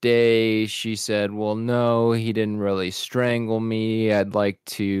next day she said, well, no, he didn't really strangle me. I'd like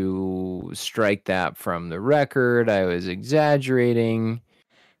to strike that from the record. I was exaggerating.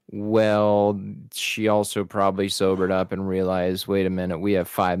 Well, she also probably sobered up and realized, wait a minute, we have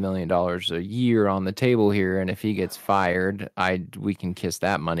 $5 million a year on the table here, and if he gets fired, we can kiss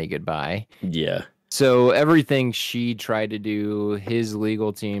that money goodbye. Yeah. So everything she tried to do, his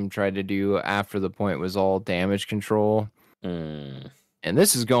legal team tried to do after the point was all damage control. And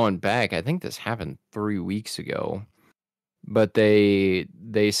this is going back, I think this happened 3 weeks ago. But they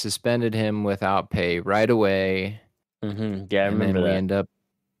suspended him without pay right away. Mm-hmm. Yeah, I remember and then that. we end up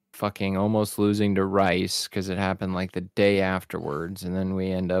fucking almost losing to Rice because it happened like the day afterwards. And then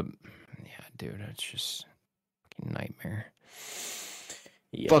we end up, yeah, dude, it's just fucking nightmare.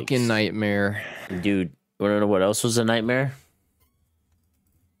 Yikes. Fucking nightmare. Dude, want to know what else was a nightmare?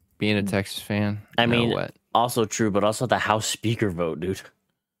 Being a Texas fan. I mean, what? Also true, but also the House Speaker vote, dude.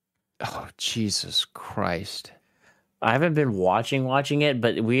 Oh, Jesus Christ. I haven't been watching it,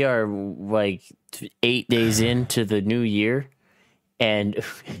 but we are like 8 days into the new year, and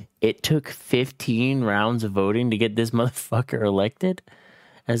it took 15 rounds of voting to get this motherfucker elected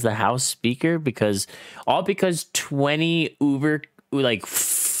as the House Speaker because 20 like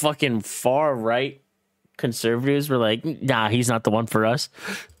fucking far right conservatives were like, nah, he's not the one for us,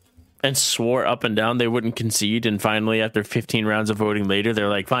 and swore up and down they wouldn't concede. And finally, after 15 rounds of voting later, they're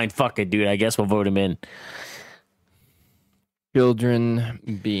like, fine, fuck it, dude, I guess we'll vote him in.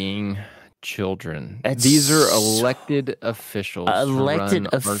 Children being children. It's These are elected officials. Elected to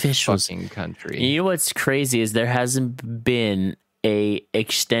run officials. Our fucking country. You know what's crazy is there hasn't been a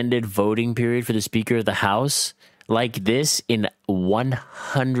extended voting period for the Speaker of the House like this in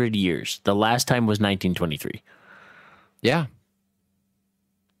 100 years. The last time was 1923. Yeah.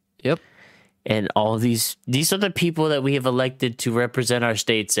 Yep. And all these are the people that we have elected to represent our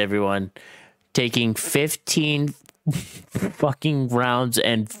states, everyone. Taking 15 fucking rounds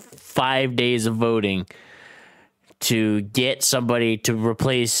and 5 days of voting to get somebody to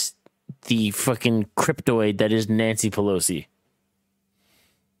replace the fucking cryptoid that is Nancy Pelosi.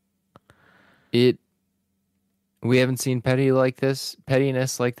 We haven't seen pettiness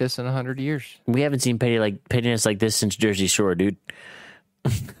like this in 100 years. We haven't seen pettiness like this since Jersey Shore, dude.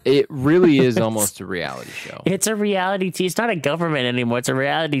 It really is almost a reality show. It's a reality it's not a government anymore. It's a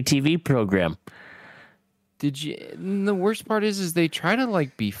reality TV program. The worst part is they try to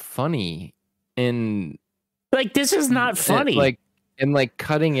like be funny and like this is not funny. And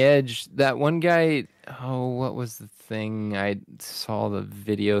cutting edge. That one guy, what was the thing? I saw the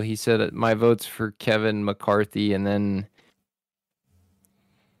video. He said my vote's for Kevin McCarthy, and then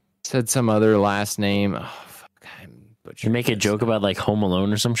said some other last name. Oh fuck! You make a joke about like Home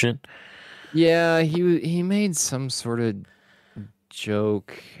Alone or some shit. Yeah, he made some sort of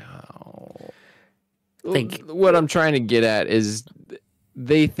joke. Like, what I'm trying to get at is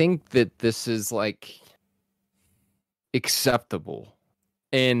they think that this is like acceptable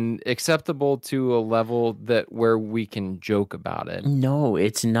to a level that where we can joke about it. No,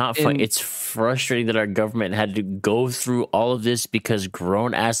 it's not fun. It's frustrating that our government had to go through all of this because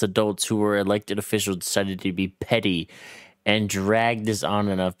grown-ass adults who were elected officials decided to be petty and drag this on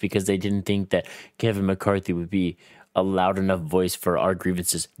enough because they didn't think that Kevin McCarthy would be a loud enough voice for our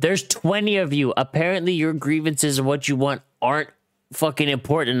grievances. There's 20 of you. Apparently your grievances and what you want aren't fucking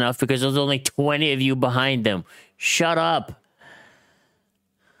important enough because there's only 20 of you behind them. Shut up.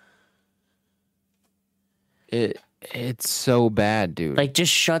 It's so bad, dude. Like,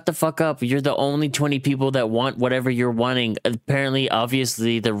 just shut the fuck up. You're the only 20 people that want whatever you're wanting. Apparently,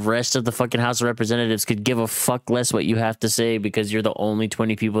 obviously, the rest of the fucking House of Representatives could give a fuck less what you have to say because you're the only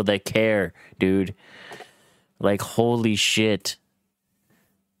 20 people that care, dude. Like, holy shit.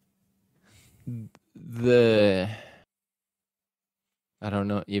 I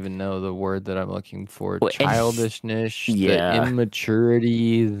don't even know the word that I'm looking for. Well, childishness, yeah. the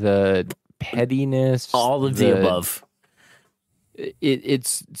immaturity, the pettiness, all of the above.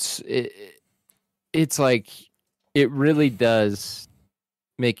 It's like it really does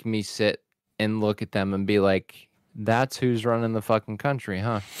make me sit and look at them and be like, that's who's running the fucking country,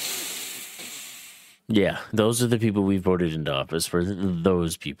 huh? Yeah, those are the people we voted into office for.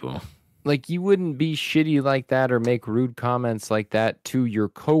 Those people. Like, you wouldn't be shitty like that or make rude comments like that to your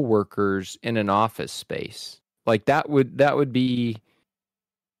coworkers in an office space. Like, that would be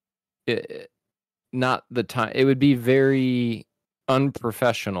not the time. It would be very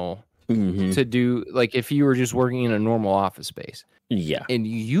unprofessional to do, like, if you were just working in a normal office space. Yeah. And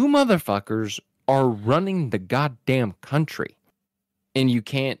you motherfuckers are running the goddamn country. And you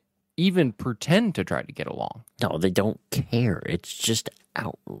can't even pretend to try to get along. No, they don't care. It's just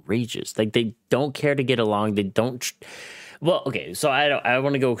outrageous. Like, they don't care to get along. They don't. Well, okay, so I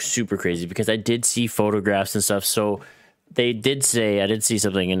want to go super crazy because I did see photographs and stuff. So they did say, I did see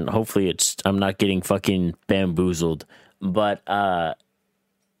something, and hopefully I'm not getting fucking bamboozled. But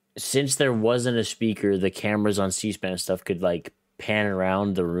since there wasn't a speaker, the cameras on C-SPAN and stuff could like pan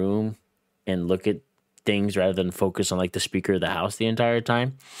around the room and look at things rather than focus on like the Speaker of the House the entire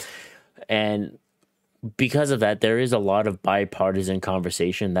time. And because of that, there is a lot of bipartisan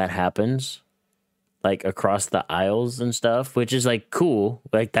conversation that happens like across the aisles and stuff, which is like cool.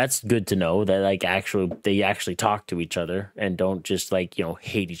 Like, that's good to know that like they actually talk to each other and don't just like, you know,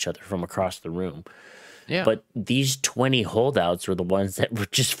 hate each other from across the room. Yeah. But these 20 holdouts were the ones that were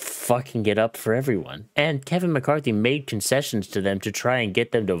just fucking it up for everyone. And Kevin McCarthy made concessions to them to try and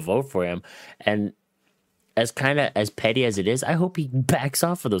get them to vote for him. And as petty as it is, I hope he backs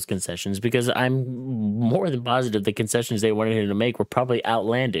off of those concessions because I'm more than positive the concessions they wanted him to make were probably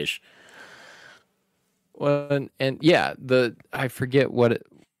outlandish. Well, and yeah, I forget what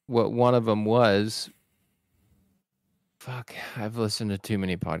one of them was. Fuck, I've listened to too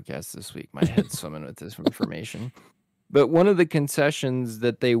many podcasts this week. My head's swimming with this information. But one of the concessions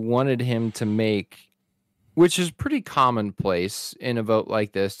that they wanted him to make, which is pretty commonplace in a vote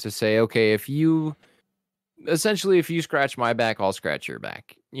like this, to say, okay, if you scratch my back, I'll scratch your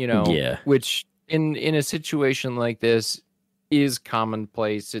back. You know, yeah. Which in a situation like this is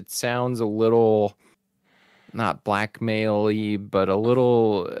commonplace. It sounds a little not blackmail-y, but a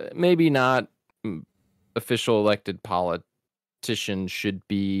little maybe not official elected politicians should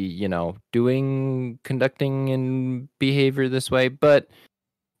be, you know, conducting and behavior this way, but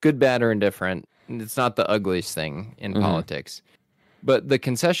good, bad, or indifferent. It's not the ugliest thing in politics. But the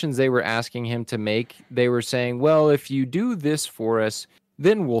concessions they were asking him to make, they were saying, well, if you do this for us,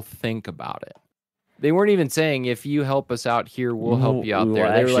 then we'll think about it. They weren't even saying, if you help us out here, we'll help you out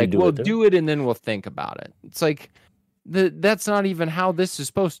there. They were like, we'll do it and then we'll think about it. It's like, that's not even how this is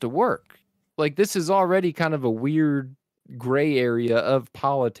supposed to work. Like, this is already kind of a weird gray area of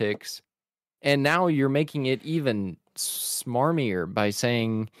politics. And now you're making it even smarmier by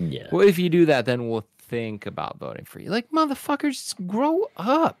saying, well, if you do that, then we'll think about voting for you. Like, motherfuckers, grow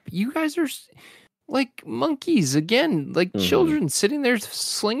up. You guys are like monkeys again, like children sitting there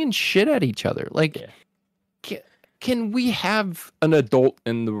slinging shit at each other. Like, can we have an adult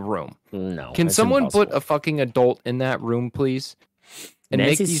in the room? No. Can someone put a fucking adult in that room, please? And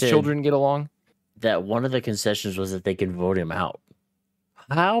Nancy make these children get along? That one of the concessions was that they could vote him out.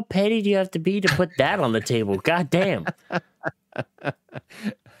 How petty do you have to be to put that on the table? God damn.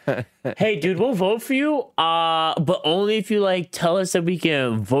 Hey, dude, we'll vote for you, but only if you like tell us that we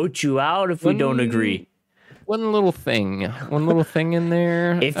can vote you out if we don't agree. One little thing in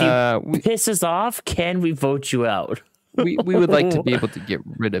there. If you piss us off, can we vote you out? we would like to be able to get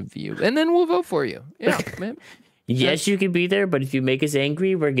rid of you, and then we'll vote for you. Yeah, man. Yes, you can be there, but if you make us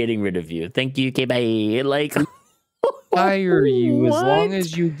angry, we're getting rid of you. Thank you. Okay, bye. Like, fire you as long What?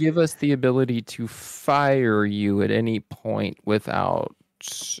 as you give us the ability to fire you at any point without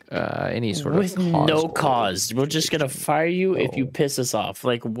any sort with of no causal cause. We're just gonna fire you if you Oh. piss us off.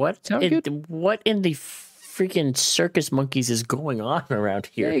 Like, what? Sound What in the freaking circus monkeys is going on around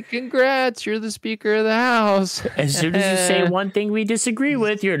here? Hey, congrats! You're the Speaker of the House. As soon as you say one thing we disagree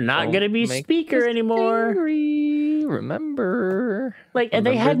with, you're not Don't gonna be make speaker us anymore. angry. Remember, Like, and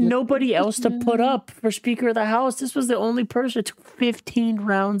they had Remember this nobody else to put decision. up for Speaker of the House. This was the only person that took 15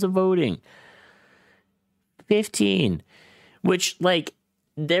 rounds of voting. 15. Which, like,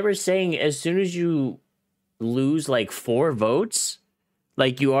 they were saying as soon as you lose, like, 4 votes,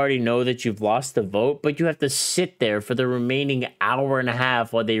 like, you already know that you've lost the vote, but you have to sit there for the remaining hour and a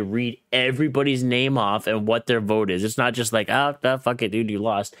half while they read everybody's name off and what their vote is. It's not just like, oh, fuck it, dude, you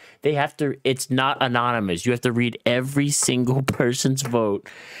lost. They have to, it's not anonymous. You have to read every single person's vote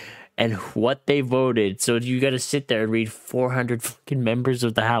and what they voted. So you got to sit there and read 400 fucking members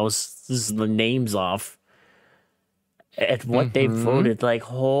of the House's names off at what they voted. Like,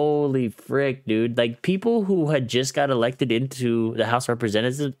 holy frick, dude. Like, people who had just got elected into the House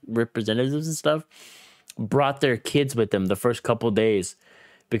representatives and stuff brought their kids with them the first couple days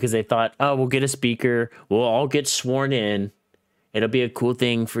because they thought, oh, we'll get a speaker, we'll all get sworn in, it'll be a cool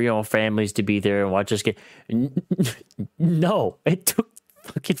thing for, you know, families to be there and watch us get. No, it took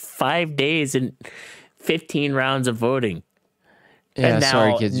fucking 5 days and 15 rounds of voting. Yeah, And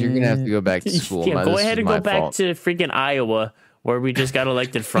sorry, now- kids. You're gonna have to go back to school. Yeah, go This ahead is and go my back fault. to freaking Iowa, where we just got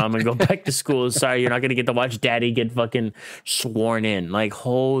elected from, and go back to school. Sorry, you're not gonna get to watch Daddy get fucking sworn in. Like,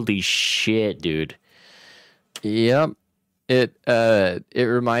 holy shit, dude. Yep. It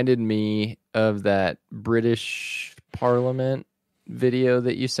reminded me of that British Parliament video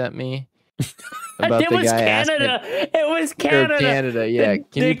that you sent me about It the was guy Canada. It was asking Canada. Canada. Yeah,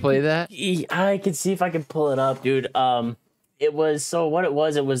 can you The- play that? I can see if I can pull it up, dude. It was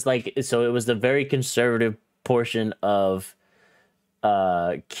it was like, so it was the very conservative portion of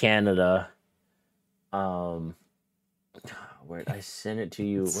Canada. Where did I send it to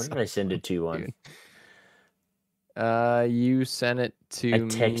you? Where did I send it to you on? You sent it to I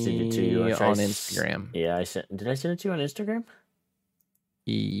texted it to you. me I tried on to Instagram. Yeah, did I send it to you on Instagram?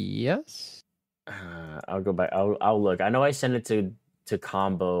 Yes. I'll go back. I'll look. I know I sent it to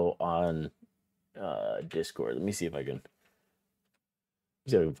Combo on Discord. Let me see if I can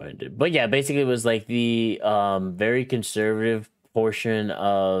find it. But yeah, basically it was like the very conservative portion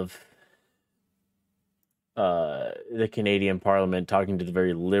of the Canadian Parliament talking to the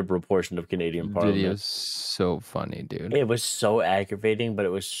very liberal portion of Canadian Parliament. Video's so funny, dude. It was so aggravating, but it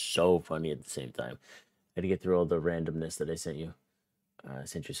was so funny at the same time. I had to get through all the randomness that I sent you. I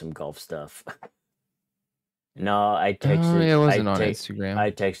sent you some golf stuff. No, I texted. Oh, yeah, it wasn't on Instagram.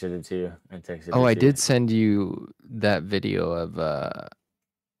 I texted it to you. Oh, I did send you that video of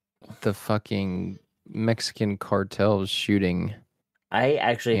the fucking Mexican cartels shooting. I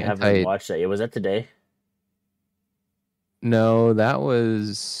actually haven't watched that yet. Was that today? No, that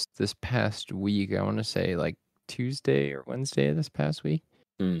was this past week. I want to say like Tuesday or Wednesday of this past week.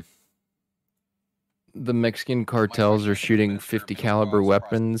 Mm. The Mexican cartels are shooting 50 caliber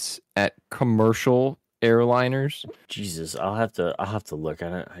weapons at commercial airliners. Jesus, I'll have to look.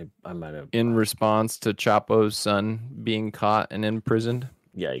 I might have. In response to Chapo's son being caught and imprisoned.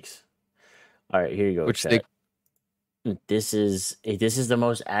 Yikes! All right, here you go. Which chat. This is the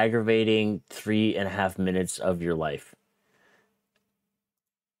most aggravating 3.5 minutes of your life.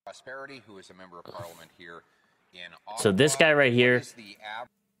 Prosperity, who is a member of parliament here in Ottawa. So this guy right here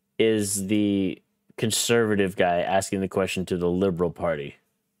is the conservative guy asking the question to the Liberal Party.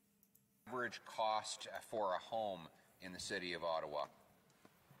 Average cost for a home in the city of Ottawa.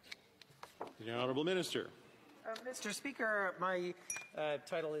 The Honourable Minister. Mr. Speaker, my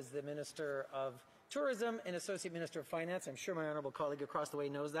title is the Minister of Tourism and Associate Minister of Finance. I'm sure my honourable colleague across the way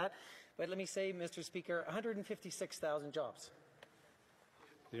knows that. But let me say, Mr. Speaker, 156,000 jobs.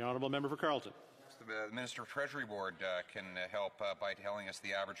 The Honourable Member for Carleton. The Minister of Treasury Board can help by telling us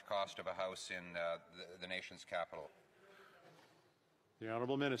the average cost of a house in the nation's capital. The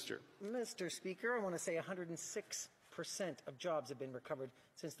Honourable Minister. Mr. Speaker, I want to say 106% of jobs have been recovered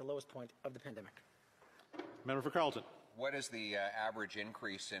since the lowest point of the pandemic. Member for Carleton. What is the average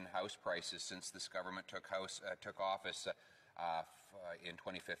increase in house prices since this government took office in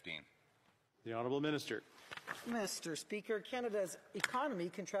 2015? The Honourable Minister. Mr. Speaker, Canada's economy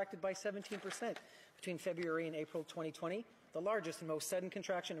contracted by 17% between February and April 2020, the largest and most sudden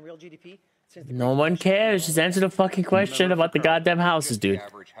contraction in real GDP No one cares. Just answer the fucking question about the goddamn houses, dude.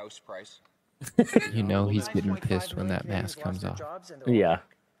 Average house price. You know he's getting pissed when that mask comes off. Yeah.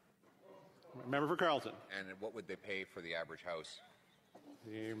 Member for Carlton. And what would they pay for the average house?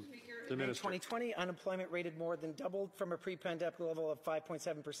 The In minister. 2020, unemployment rated more than doubled from a pre-pandemic level of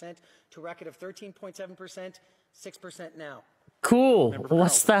 5.7% to a record of 13.7%, 6% now. Cool.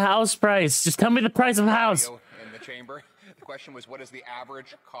 What's the house price? Just tell me the price of a house. In the chamber, the question was, what is the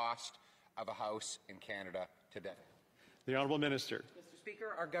average cost of a house in Canada today? The honourable minister. Mr.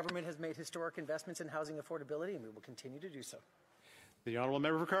 Speaker, our government has made historic investments in housing affordability, and we will continue to do so. The honourable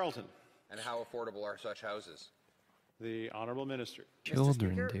member for Carlton. And how affordable are such houses? The honourable minister. Children, Mr.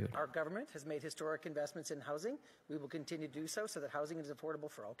 Speaker, dude. our government has made historic investments in housing. We will continue to do so that housing is affordable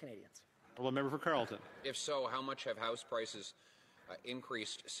for all Canadians. Honourable member for Carlton. If so, how much have house prices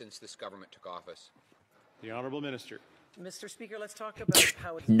increased since this government took office? The honourable minister. Mr. Speaker, let's talk about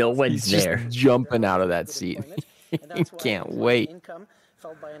how it's No one's He's there. just jumping out of that seat. He can't wait. Income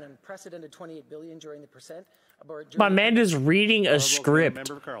fell by an unprecedented $28 billion during the percent. My man is reading a script.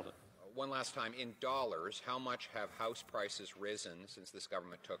 Member for Carlton. One last time, in dollars, how much have house prices risen since this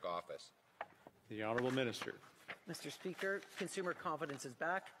government took office? The honourable minister. Mr. Speaker, consumer confidence is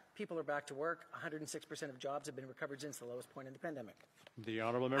back. People are back to work. 106% of jobs have been recovered since the lowest point in the pandemic. The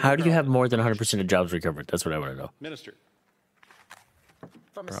honourable member. How for do you have Carlton. more than 100% of jobs recovered? That's what I want to know. Minister.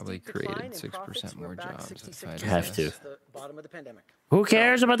 From a Probably steep decline created in 6% profits, more we're back jobs. 66% Have to. since the bottom of the pandemic. Who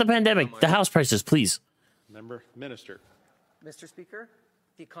cares about the pandemic? The house prices, please. Member minister. Mr. Speaker,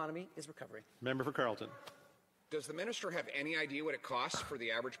 the economy is recovering. Member for Carlton. Does the minister have any idea what it costs for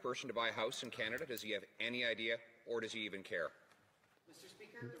the average person to buy a house in Canada? Does he have any idea, or does he even care? Mr.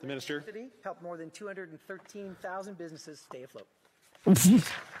 Speaker, The minister. City helped more than 213,000 businesses stay afloat.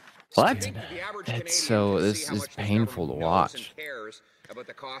 What? The average That's Canadian so- can this see how is much this painful government to knows watch. and cares about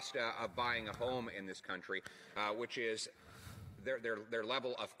the cost of buying a home in this country, which is their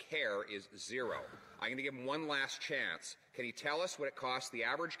level of care is zero. I'm going to give him one last chance. Can he tell us what it costs the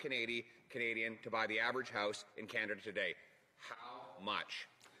average Canadian to buy the average house in Canada today? How much?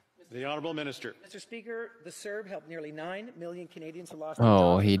 The honourable minister. Mr. Speaker, the CERB helped nearly 9 million Canadians who lost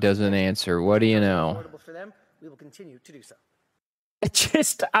Oh, he doesn't answer. What do you know? affordable for them. We will continue to do so.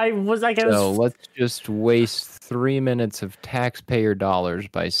 I was So let's just waste 3 minutes of taxpayer dollars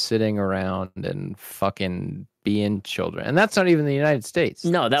by sitting around and fucking being children. And that's not even the United States.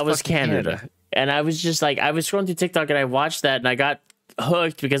 No, that It's was fucking Canada. And I was just like, I was scrolling through TikTok and I watched that and I got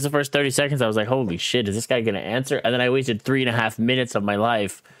hooked because the first 30 seconds I was like, holy shit, is this guy going to answer? And then I wasted 3.5 minutes of my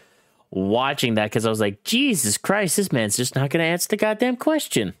life watching that because I was like, Jesus Christ, this man's just not going to answer the goddamn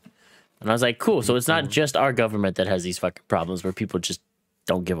question. And I was like, cool. So it's not just our government that has these fucking problems where people just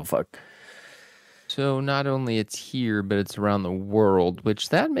don't give a fuck. So not only it's here, but it's around the world, which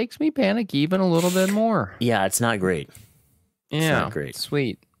that makes me panic even a little bit more. Yeah, it's not great. It's Yeah, not great.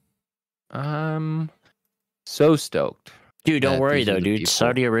 Sweet. I'm so stoked. Dude, don't that worry these are though, the dude. people.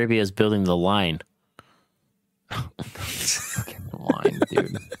 Saudi Arabia is building the line. Fucking line,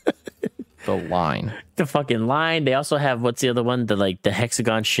 dude. The line. The fucking line. They also have, what's the other one? The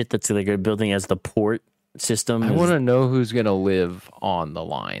hexagon shit that's like they're building as the port system. I want to know who's gonna live on the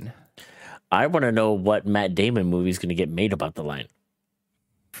line. I want to know what Matt Damon movie is going to get made about the line.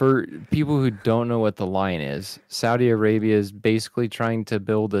 For people who don't know what the line is, Saudi Arabia is basically trying to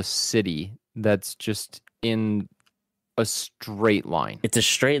build a city that's just in a straight line. It's a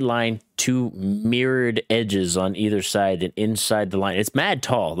straight line, two mirrored edges on either side, and inside the line, it's mad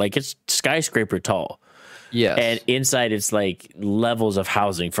tall. Like it's skyscraper tall. Yes. And inside it's like levels of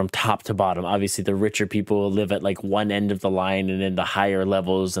housing from top to bottom. Obviously, the richer people live at like one end of the line, and then the higher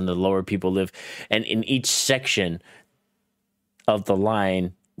levels and the lower people live. And in each section of the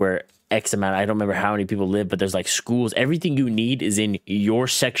line, where X amount, I don't remember how many people live, but there's like schools. Everything you need is in your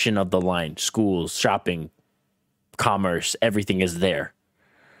section of the line. Schools, shopping, commerce, everything is there.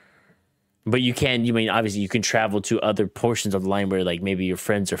 But obviously you can travel to other portions of the line where like maybe your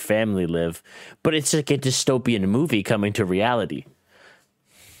friends or family live, but it's like a dystopian movie coming to reality.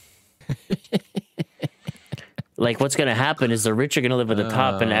 Like what's going to happen is the rich are going to live at the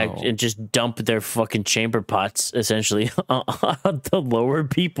top and just dump their fucking chamber pots essentially on the lower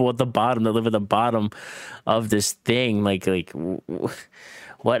people at the bottom that live at the bottom of this thing. Like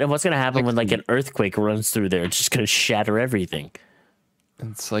what? And what's going to happen when like an earthquake runs through there? It's just going to shatter everything.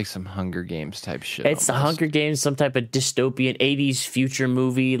 It's like some Hunger Games type shit. It's the Hunger Games, some type of dystopian 80s future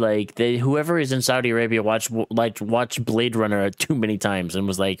movie. Like whoever is in Saudi Arabia watched Blade Runner too many times and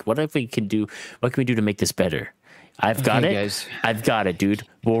was like, what if we can do? What can we do to make this better? I've got it. Guys. I've got it, dude.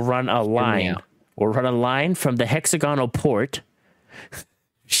 We'll run a line. We'll run a line from the hexagonal port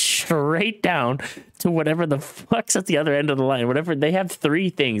straight down to whatever the fuck's at the other end of the line. Whatever, they have 3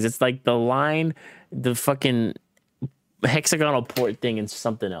 things. It's like the line, the fucking hexagonal port thing, and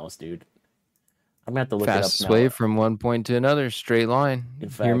something else, dude. I'm gonna have to look Fastest it up now. way from one point to another, straight line.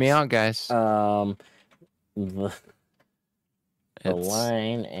 Hear me out, guys. The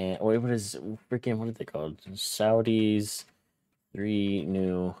line and wait, what is freaking? What are they called? Saudis, 3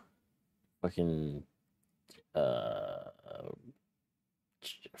 new fucking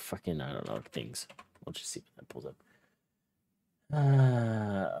fucking I don't know things. We'll just see if that pulls up.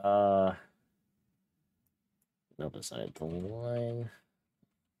 No, that's not it. The line.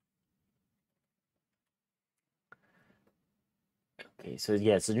 Okay, so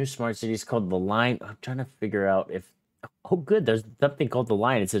yeah, it's a new smart city. It's called The Line. I'm trying to figure out if. Oh, good. There's something called The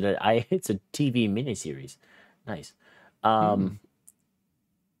Line. It's a TV miniseries. Nice. I'm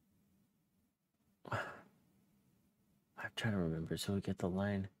trying to remember. So we get The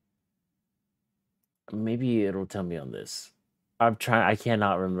Line. Maybe it'll tell me on this. I'm trying. I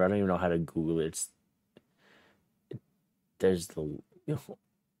cannot remember. I don't even know how to Google it. There's the.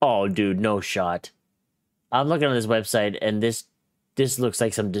 Oh, dude, no shot. I'm looking on this website, and this looks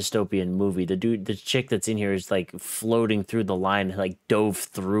like some dystopian movie. The chick that's in here is like floating through the line, like dove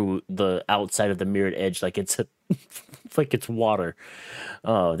through the outside of the mirrored edge, like it's like it's water.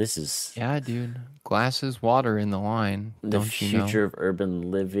 Oh, this is dude. Glass is water in the line. The Don't you know? future of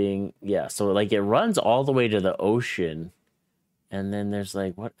urban living. Yeah, so like it runs all the way to the ocean, and then there's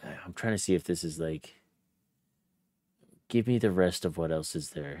like what I'm trying to see if this is like. Give me the rest of what else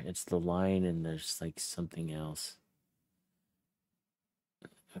is there. It's the line, and there's like something else.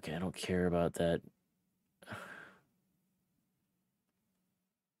 Okay, I don't care about that.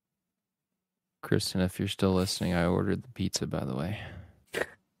 Kristen, if you're still listening, I ordered the pizza, by the way.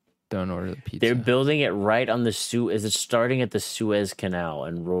 Don't order the pizza. They're building it right on the Suez. It's starting at the Suez Canal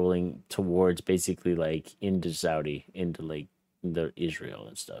and rolling towards basically like into Saudi, into like the Israel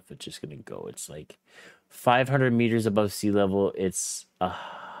and stuff. It's just gonna go. It's like 500 meters above sea level. It's what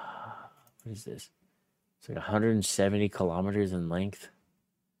is this? It's like 170 kilometers in length.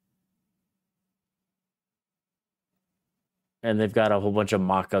 And they've got a whole bunch of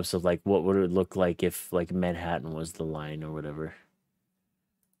mock-ups of like what would it look like if like Manhattan was the line or whatever.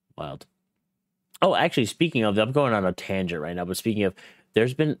 Wild. Oh, actually, speaking of, I'm going on a tangent right now, but speaking of,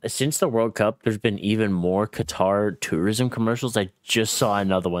 there's been, since the World Cup, there's been even more Qatar tourism commercials. I just saw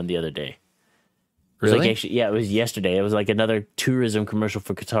another one the other day. It was Really? like actually, yeah, it was yesterday. It was like another tourism commercial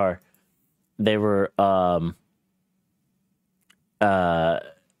for Qatar. They were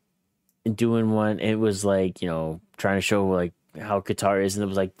doing one. It was like, you know, trying to show like how Qatar is, and it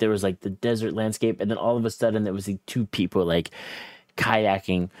was like there was like the desert landscape, and then all of a sudden there was like 2 people like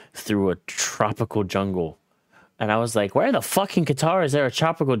kayaking through a tropical jungle. And I was like, where the fuck in Qatar is there a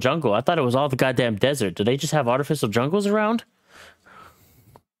tropical jungle? I thought it was all the goddamn desert. Do they just have artificial jungles around?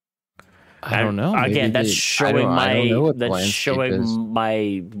 I don't know. Again, that's showing my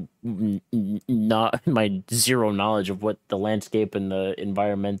not my zero knowledge of what the landscape and the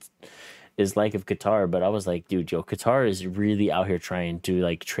environment is like of Qatar. But I was like, dude, Qatar is really out here trying to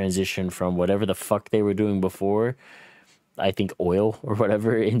like transition from whatever the fuck they were doing before, I think oil or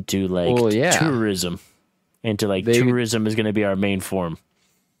whatever, into like tourism. Into like tourism is going to be our main form.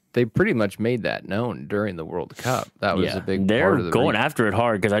 They pretty much made that known during the World Cup. That was a big They're part of the going after it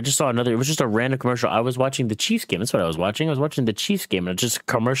hard, because I just saw another. It was just a random commercial. I was watching the Chiefs game. That's what I was watching. I was watching the Chiefs game, and just a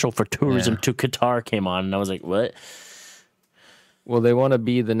commercial for tourism to Qatar came on, and I was like, what? Well, they want to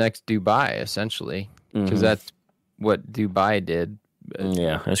be the next Dubai, essentially, because that's what Dubai did.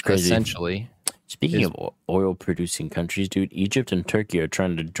 Yeah, that's crazy. Essentially. Speaking of oil-producing countries, dude, Egypt and Turkey are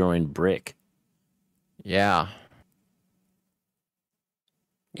trying to join BRIC. Yeah.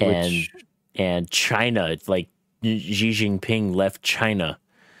 And China, it's like Xi Jinping left China,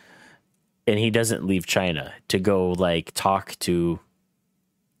 and he doesn't leave China to go like talk to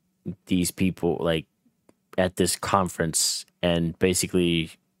these people like at this conference and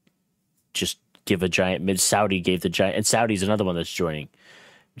basically just give a giant Saudi gave the giant, and Saudi's another one that's joining,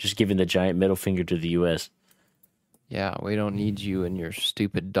 just giving the giant middle finger to the U.S. Yeah, we don't need you and your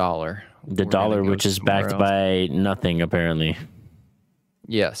stupid dollar. The dollar, which is backed by nothing, apparently.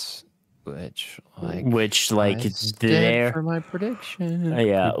 Yes, which they're for my prediction.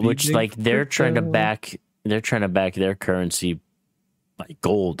 Yeah, which like they're trying to back their currency by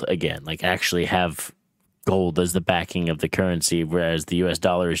gold again, like actually have gold as the backing of the currency, whereas the U.S.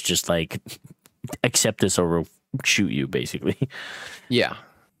 dollar is just like accept this or we'll shoot you, basically. Yeah.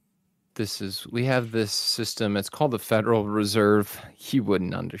 We have this system. It's called the Federal Reserve. You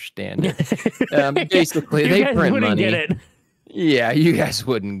wouldn't understand it. Basically, they print money. Get it. Yeah, you guys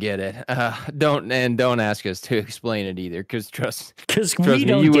wouldn't get it. Don't ask us to explain it either, because we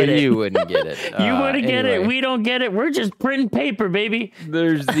don't get it. You wouldn't get it. You wouldn't get it. Anyway. We don't get it. We're just printing paper, baby.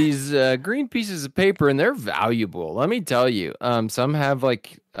 There's these green pieces of paper, and they're valuable. Let me tell you. Some have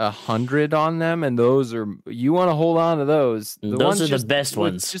like 100 on them, and those are you want to hold on to those. Those are the best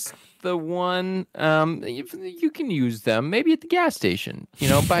ones. Just the one. You can use them maybe at the gas station.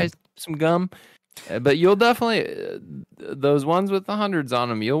 Buy some gum. But you'll definitely those ones with the hundreds on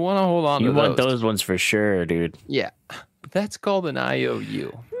them. You'll want to hold on. You to want those ones for sure, dude. Yeah, that's called an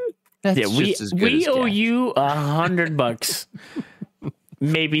IOU. That's we owe you $100.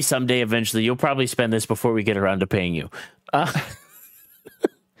 Maybe someday, eventually, you'll probably spend this before we get around to paying you.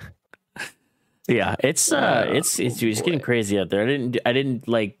 Yeah, it's getting crazy out there. I didn't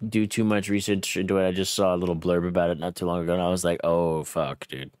like do too much research into it. I just saw a little blurb about it not too long ago, and I was like, oh fuck,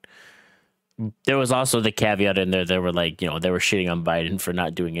 dude. There was also the caveat in there. They were like, they were shitting on Biden for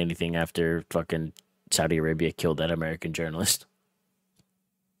not doing anything after fucking Saudi Arabia killed that American journalist.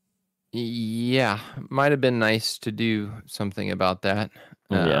 Yeah, might have been nice to do something about that.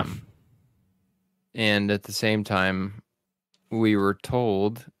 Yeah. And at the same time, we were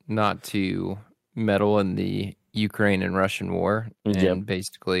told not to meddle in the Ukraine and Russian war. And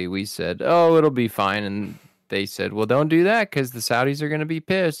basically we said, oh, it'll be fine. And they said, well, don't do that because the Saudis are going to be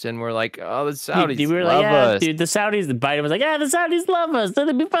pissed. And we're like, oh, the Saudis love us. Dude, the Saudis, Biden was like, the Saudis love us.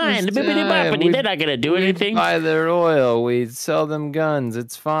 They'll be fine. They're not going to do anything. We buy their oil. We sell them guns.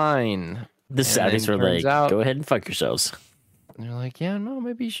 It's fine. The Saudis were like, go ahead and fuck yourselves. And they're like, yeah, no,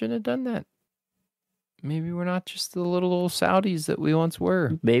 maybe you shouldn't have done that. Maybe we're not just the little old Saudis that we once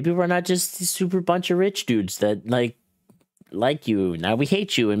were. Maybe we're not just a super bunch of rich dudes that like you. Now we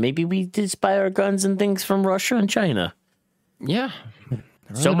hate you, and maybe we just buy our guns and things from Russia and China. Yeah.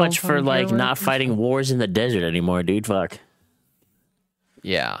 So much for not fighting wars in the desert anymore, dude. Fuck.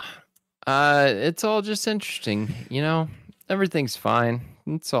 Yeah. It's all just interesting. Everything's fine.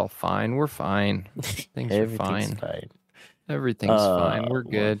 It's all fine. We're fine. Things are fine. Everything's fine. We're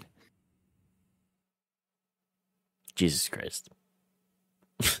good. Jesus Christ.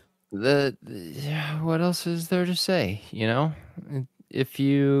 What else is there to say? If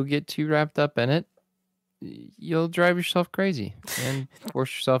you get too wrapped up in it, you'll drive yourself crazy and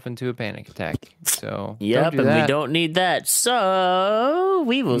force yourself into a panic attack. So yep, and we don't need that. So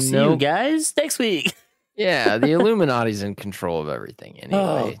we will see you guys next week. Yeah, the Illuminati's in control of everything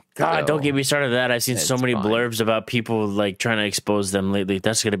anyway. Oh God, don't get me started on that. I've seen so many blurbs about people trying to expose them lately.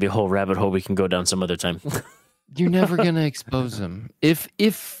 That's going to be a whole rabbit hole we can go down some other time. You're never going to expose them. If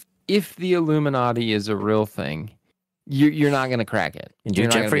the Illuminati is a real thing, you're not going to crack it.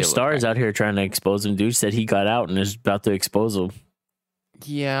 Dude, Jeffree Star is out here trying to expose him. Dude said he got out and is about to expose him.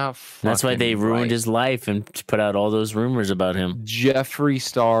 Yeah, that's why they ruined his life and put out all those rumors about him. Jeffree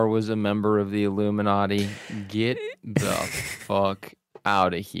Star was a member of the Illuminati. Get the fuck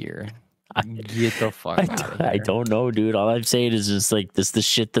out of here. Get the fuck out of here. I don't know, dude. All I'm saying is just the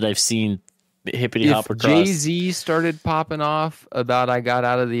shit that I've seen hippity hop across. Jay-Z started popping off about I got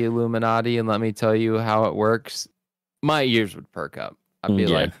out of the Illuminati and let me tell you how it works, my ears would perk up. I'd be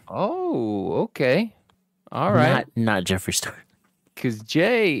like, oh, okay. All right. Not Jeffree Star. Because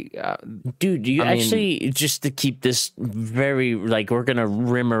Jay, dude, actually, just to keep this very, we're going to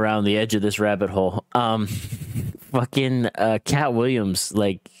rim around the edge of this rabbit hole. Fucking Cat Williams,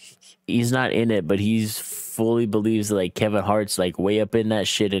 he's not in it, but he's fully believes that, Kevin Hart's, way up in that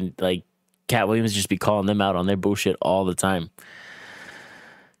shit. And, Cat Williams just be calling them out on their bullshit all the time.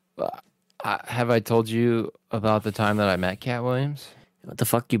 Have I told you about the time that I met Cat Williams? What the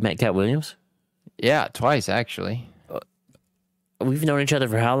fuck? You met Cat Williams? Yeah, twice, actually. We've known each other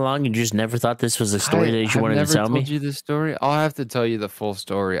for how long? You just never thought this was a story that you wanted to tell me? I've never told you the story. I'll have to tell you the full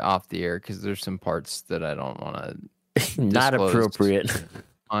story off the air because there's some parts that I don't want to not appropriate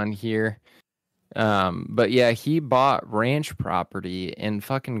on here. But yeah, he bought ranch property in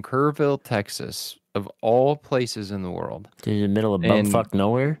fucking Kerrville, Texas, of all places in the world. In the middle of bumfuck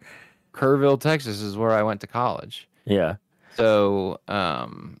nowhere? Kerrville, Texas is where I went to college. Yeah. So,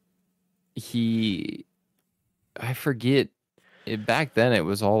 I forget. Back then, it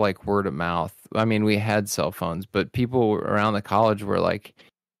was all word of mouth. I mean, we had cell phones, but people around the college were like,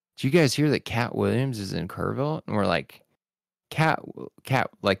 "Do you guys hear that Cat Williams is in Kerrville?" And we're like, "Cat,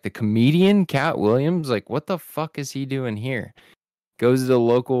 the comedian Cat Williams? What the fuck is he doing here?" Goes to the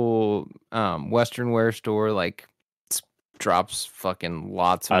local Western wear store, drops fucking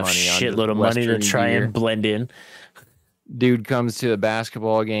lots of money on a shitload of money to try and blend in. dude comes to a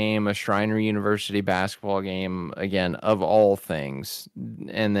basketball game, a Shriner University basketball game, again, of all things.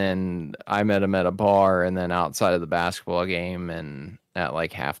 And then I met him at a bar, and then outside of the basketball game and at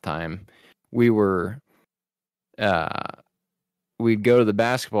like halftime, we'd go to the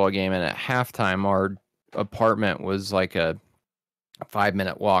basketball game, and at halftime, our apartment was like a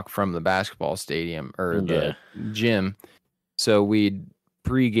 5-minute walk from the basketball stadium or the gym. So we'd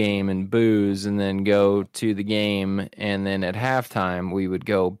pregame and booze and then go to the game. And then at halftime, we would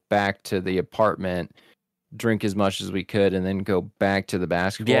go back to the apartment, drink as much as we could, and then go back to the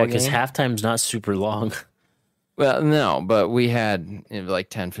basketball game. Yeah, because halftime's not super long. Well, no, but we had like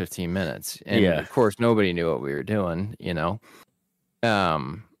 10, 15 minutes. And of course, nobody knew what we were doing, you know?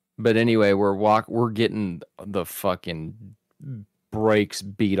 But anyway, we're getting the fucking brakes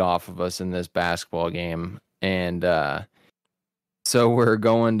beat off of us in this basketball game. And, so we're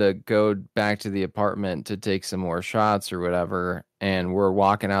going to go back to the apartment to take some more shots or whatever. And we're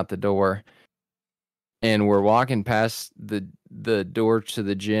walking out the door, and we're walking past the door to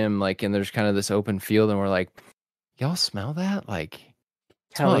the gym. Like, and there's kind of this open field, and we're like, y'all smell that? Like,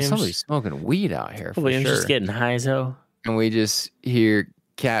 somebody's smoking weed out here. For Williams sure. just getting high as hell. And we just hear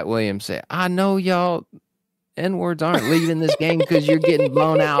Cat Williams say, I know y'all N-words aren't leaving this game because you're getting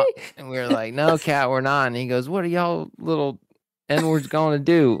blown out. And we're like, no, Cat, we're not. And he goes, what are y'all little N-words going to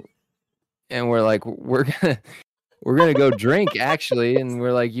do? And we're like, we're gonna go drink, actually. And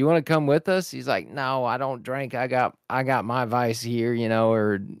we're like, you want to come with us? He's like, no, I don't drink. I got my vice here, you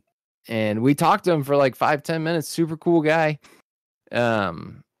know. And we talked to him for like 5-10 minutes. Super cool guy.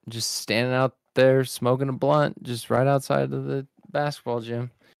 Just standing out there smoking a blunt just right outside of the basketball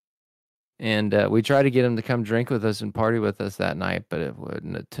gym. And we tried to get him to come drink with us and party with us that night, but it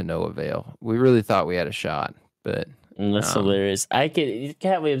wasn't to no avail. We really thought we had a shot, but that's hilarious.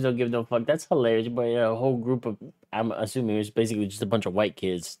 Cat Williams don't give no fuck. That's hilarious. But a whole group of, I'm assuming it was basically just a bunch of white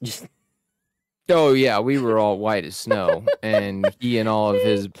kids. Just oh yeah, we were all white as snow, and he and all of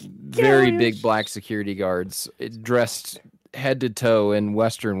his very big black security guards dressed head to toe in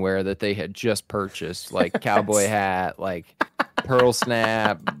Western wear that they had just purchased, like cowboy hat, like pearl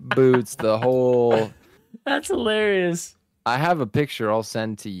snap, boots, the whole. That's hilarious. I have a picture I'll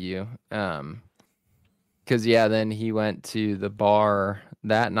send to you. Because then he went to the bar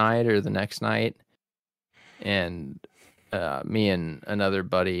that night or the next night, and me and another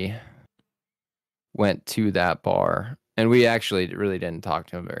buddy went to that bar, and we actually really didn't talk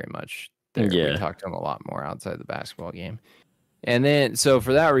to him very much there. We talked to him a lot more outside the basketball game. And then, so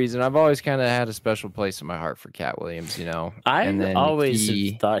for that reason, I've always kind of had a special place in my heart for Cat Williams, you know. I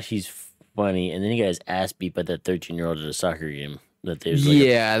always thought he's funny, and then he got his ass beat by that 13-year-old at a soccer game.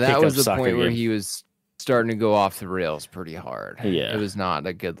 That was the point where he was starting to go off the rails pretty hard. Yeah. It was not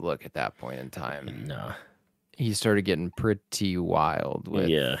a good look at that point in time. No. He started getting pretty wild with.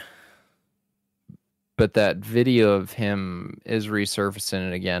 Yeah. But that video of him is resurfacing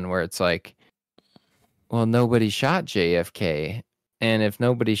it again, where it's like, well, nobody shot JFK. And if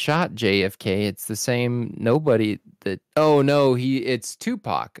nobody shot JFK, it's the same nobody that, oh no, it's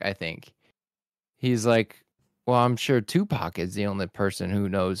Tupac, I think. He's like, well, I'm sure Tupac is the only person who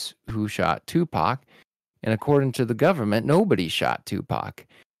knows who shot Tupac. And according to the government, nobody shot Tupac.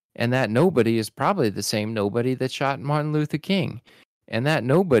 And that nobody is probably the same nobody that shot Martin Luther King. And that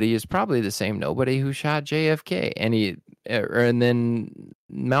nobody is probably the same nobody who shot JFK. And then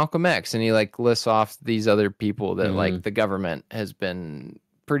Malcolm X. And he like lists off these other people that like the government has been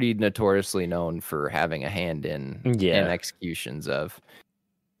pretty notoriously known for having a hand in executions of.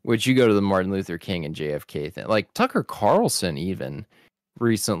 Which you go to the Martin Luther King and JFK thing. Like Tucker Carlson even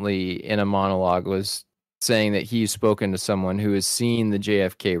recently in a monologue was saying that he's spoken to someone who has seen the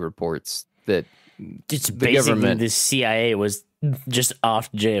JFK reports that it's the government, the CIA was just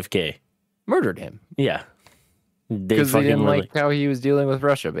off JFK, murdered him. Yeah, because they didn't like how he was dealing with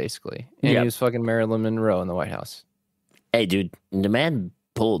Russia, basically, and he was fucking Marilyn Monroe in the White House. Hey, dude, the man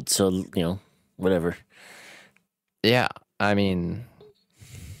pulled, so whatever. Yeah, I mean,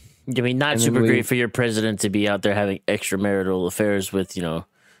 not super great for your president to be out there having extramarital affairs with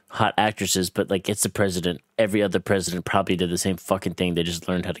hot actresses, but like it's the president. Every other president probably did the same fucking thing. They just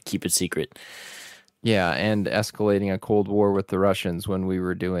learned how to keep it secret. Yeah, and escalating a Cold War with the Russians when we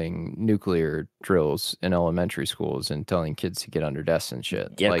were doing nuclear drills in elementary schools and telling kids to get under desks and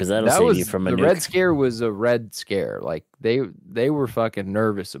shit. Yeah, because that'll save you from a nuke. The Red Scare was a red scare. Like they were fucking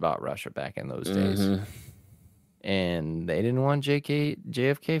nervous about Russia back in those days. And they didn't want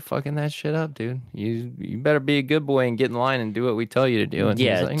JFK fucking that shit up, dude. You better be a good boy and get in line and do what we tell you to do. And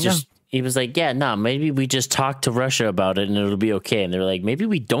he was like, maybe we just talk to Russia about it and it'll be okay. And they're like, maybe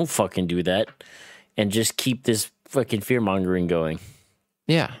we don't fucking do that and just keep this fucking fear mongering going.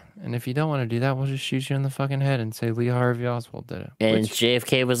 Yeah, and if you don't want to do that, we'll just shoot you in the fucking head and say Lee Harvey Oswald did it. And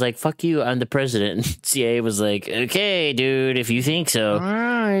JFK was like, "Fuck you, I'm the president." And CIA was like, "Okay, dude, if you think so." All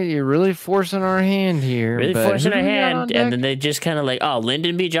right, you're really forcing our hand here. Really but forcing who our do we got on hand, deck? and then they just kind of like, "Oh,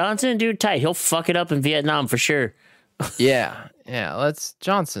 Lyndon B. Johnson, dude, tight. He'll fuck it up in Vietnam for sure." Yeah.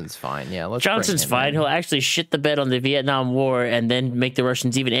 Johnson's fine. Yeah, let's. Johnson's fine. In. He'll actually shit the bed on the Vietnam War and then make the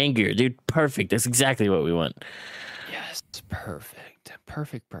Russians even angrier, dude. Perfect. That's exactly what we want. Yes, perfect.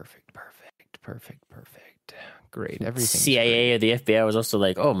 Great. Everything. CIA or the FBI was also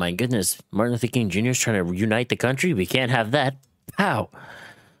like, "Oh my goodness, Martin Luther King Jr. is trying to unite the country. We can't have that." How?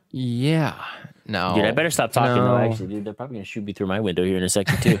 Yeah. No. Dude, I better stop talking though. Actually, dude, they're probably gonna shoot me through my window here in a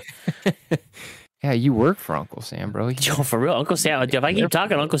second too. Yeah, you work for Uncle Sam, bro. Yo, for real, Uncle Sam. If I keep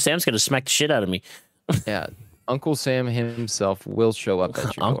talking, Uncle Sam's gonna smack the shit out of me. Yeah, Uncle Sam himself will show up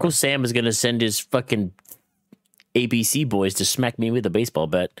at your Uncle door. Sam is gonna send his fucking ABC boys to smack me with a baseball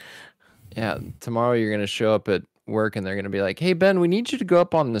bat. Yeah, tomorrow you're gonna show up at work and they're gonna be like, "Hey Ben, we need you to go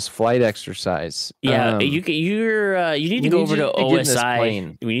up on this flight exercise." Yeah, you need to go over to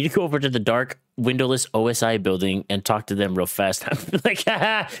OSI. We need to go over to the dark windowless OSI building and talk to them real fast. I'm like,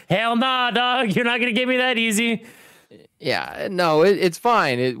 hell nah, dog, you're not gonna give me that easy. Yeah, no, it's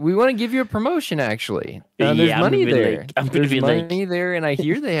fine. We want to give you a promotion, actually. There's money there. There's money there, and I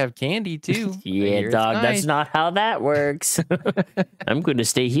hear they have candy, too. Yeah, dog, nice. That's not how that works. I'm going to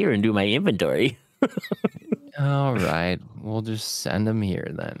stay here and do my inventory. All right. We'll just send them here,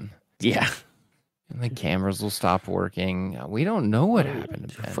 then. Yeah. And the cameras will stop working. We don't know what happened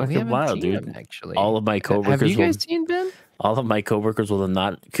to Ben. Fucking wild, dude. Him, actually. All of my coworkers have you guys seen Ben? All of my coworkers will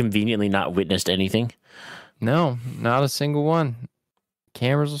have conveniently not witnessed anything. No, not a single one.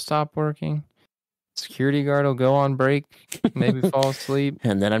 Cameras will stop working. Security guard will go on break, maybe fall asleep.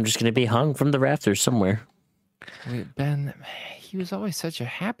 And then I'm just going to be hung from the rafters somewhere. Wait, Ben, he was always such a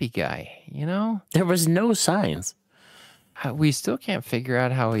happy guy, you know? There was no signs. We still can't figure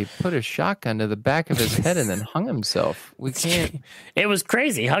out how he put a shotgun to the back of his head and then hung himself. We can't. It was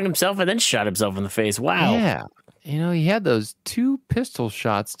crazy. He hung himself and then shot himself in the face. Wow. Yeah. You know, he had those 2 pistol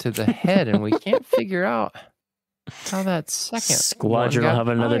shots to the head, and we can't figure out how that second squadron will have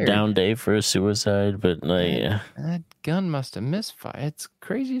another down day for a suicide, but yeah. That gun must have misfired. It's the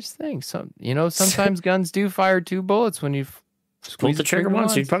craziest thing. Sometimes guns do fire 2 bullets when you pulled the trigger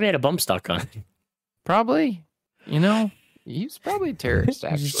once. You probably had a bump stock on. Probably. He's probably a terrorist.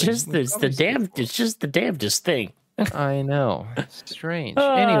 Actually, it's just the damnedest thing. I know. Strange.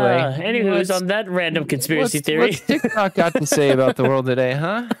 Anyways, on that random conspiracy theory. What's TikTok got to say about the world today,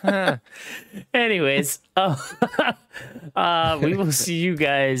 huh? Anyways, we will see you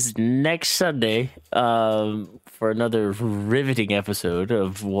guys next Sunday for another riveting episode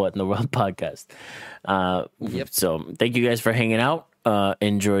of What in the World podcast. Yep. So thank you guys for hanging out.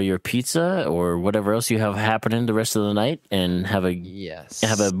 Enjoy your pizza or whatever else you have happening the rest of the night, and have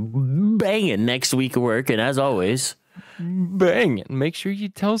a banging next week of work. And as always, bang! Make sure you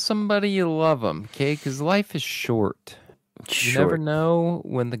tell somebody you love them, okay? Because life is short. You never know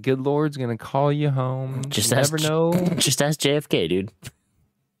when the good Lord's gonna call you home. Never know. Just ask JFK, dude.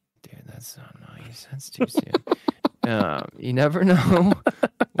 Dude, that's not nice. That's too soon. You never know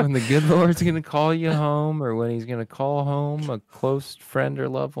when the good Lord's going to call you home, or when he's going to call home a close friend or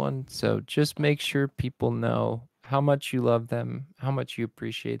loved one. So just make sure people know how much you love them, how much you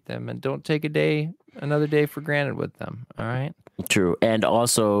appreciate them, and don't take another day for granted with them. All right? True. And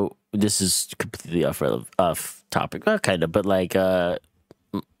also, this is completely off topic, kind of, but like,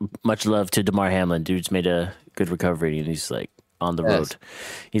 much love to DeMar Hamlin. Dude's made a good recovery, and he's like on the road.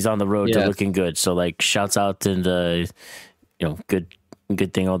 He's on the road to looking good. So like, shouts out and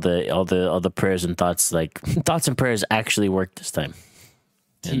good thing. All the prayers and thoughts, thoughts and prayers actually worked this time.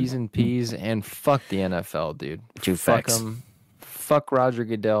 T's and P's, and fuck the NFL, dude. Fuck them. Fuck Roger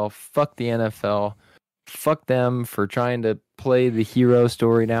Goodell. Fuck the NFL. Fuck them for trying to play the hero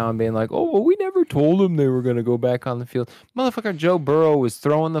story now and being like, oh, well, we never told them they were going to go back on the field. Motherfucker, Joe Burrow was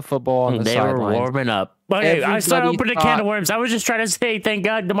throwing the football on the sidelines. They were warming up. Okay, I started opening a can of worms. I was just trying to say, thank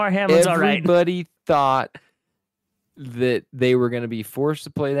God DeMar Hamlin's all right. Everybody thought that they were going to be forced to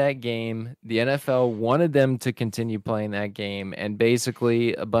play that game. The NFL wanted them to continue playing that game, and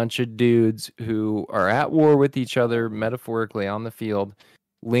basically a bunch of dudes who are at war with each other, metaphorically, on the field,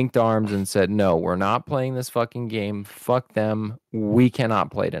 linked arms and said, no, we're not playing this fucking game. Fuck them. We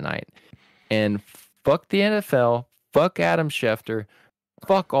cannot play tonight. And fuck the NFL. Fuck Adam Schefter.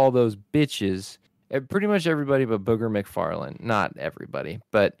 Fuck all those bitches. Pretty much everybody but Booger McFarlane. Not everybody,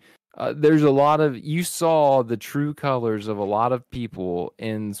 but There's a lot of, you saw the true colors of a lot of people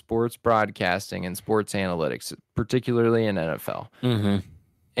in sports broadcasting and sports analytics, particularly in NFL. Mm-hmm.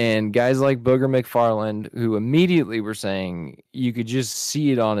 And guys like Booger McFarland, who immediately were saying, you could just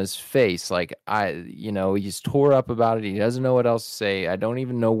see it on his face. Like, he's tore up about it. He doesn't know what else to say. I don't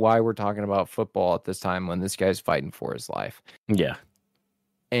even know why we're talking about football at this time when this guy's fighting for his life. Yeah.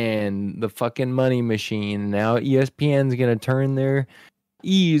 And the fucking money machine. Now ESPN's going to turn their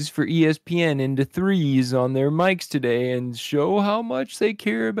E's for ESPN into 3s on their mics today and show how much they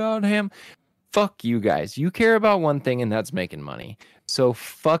care about him. Fuck you guys. You care about one thing, and that's making money. So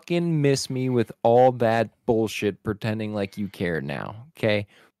fucking miss me with all that bullshit pretending like you care now. Okay?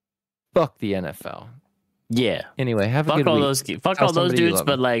 Fuck the NFL. Yeah. Anyway, have fuck a good all week. Fuck all those dudes,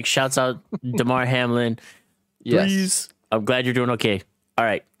 but like shouts out DeMar Hamlin. Yes. Please. I'm glad you're doing okay. All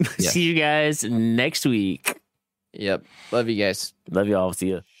right. Yes. See you guys next week. Yep. Love you guys. Love you all. See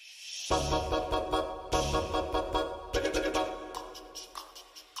ya.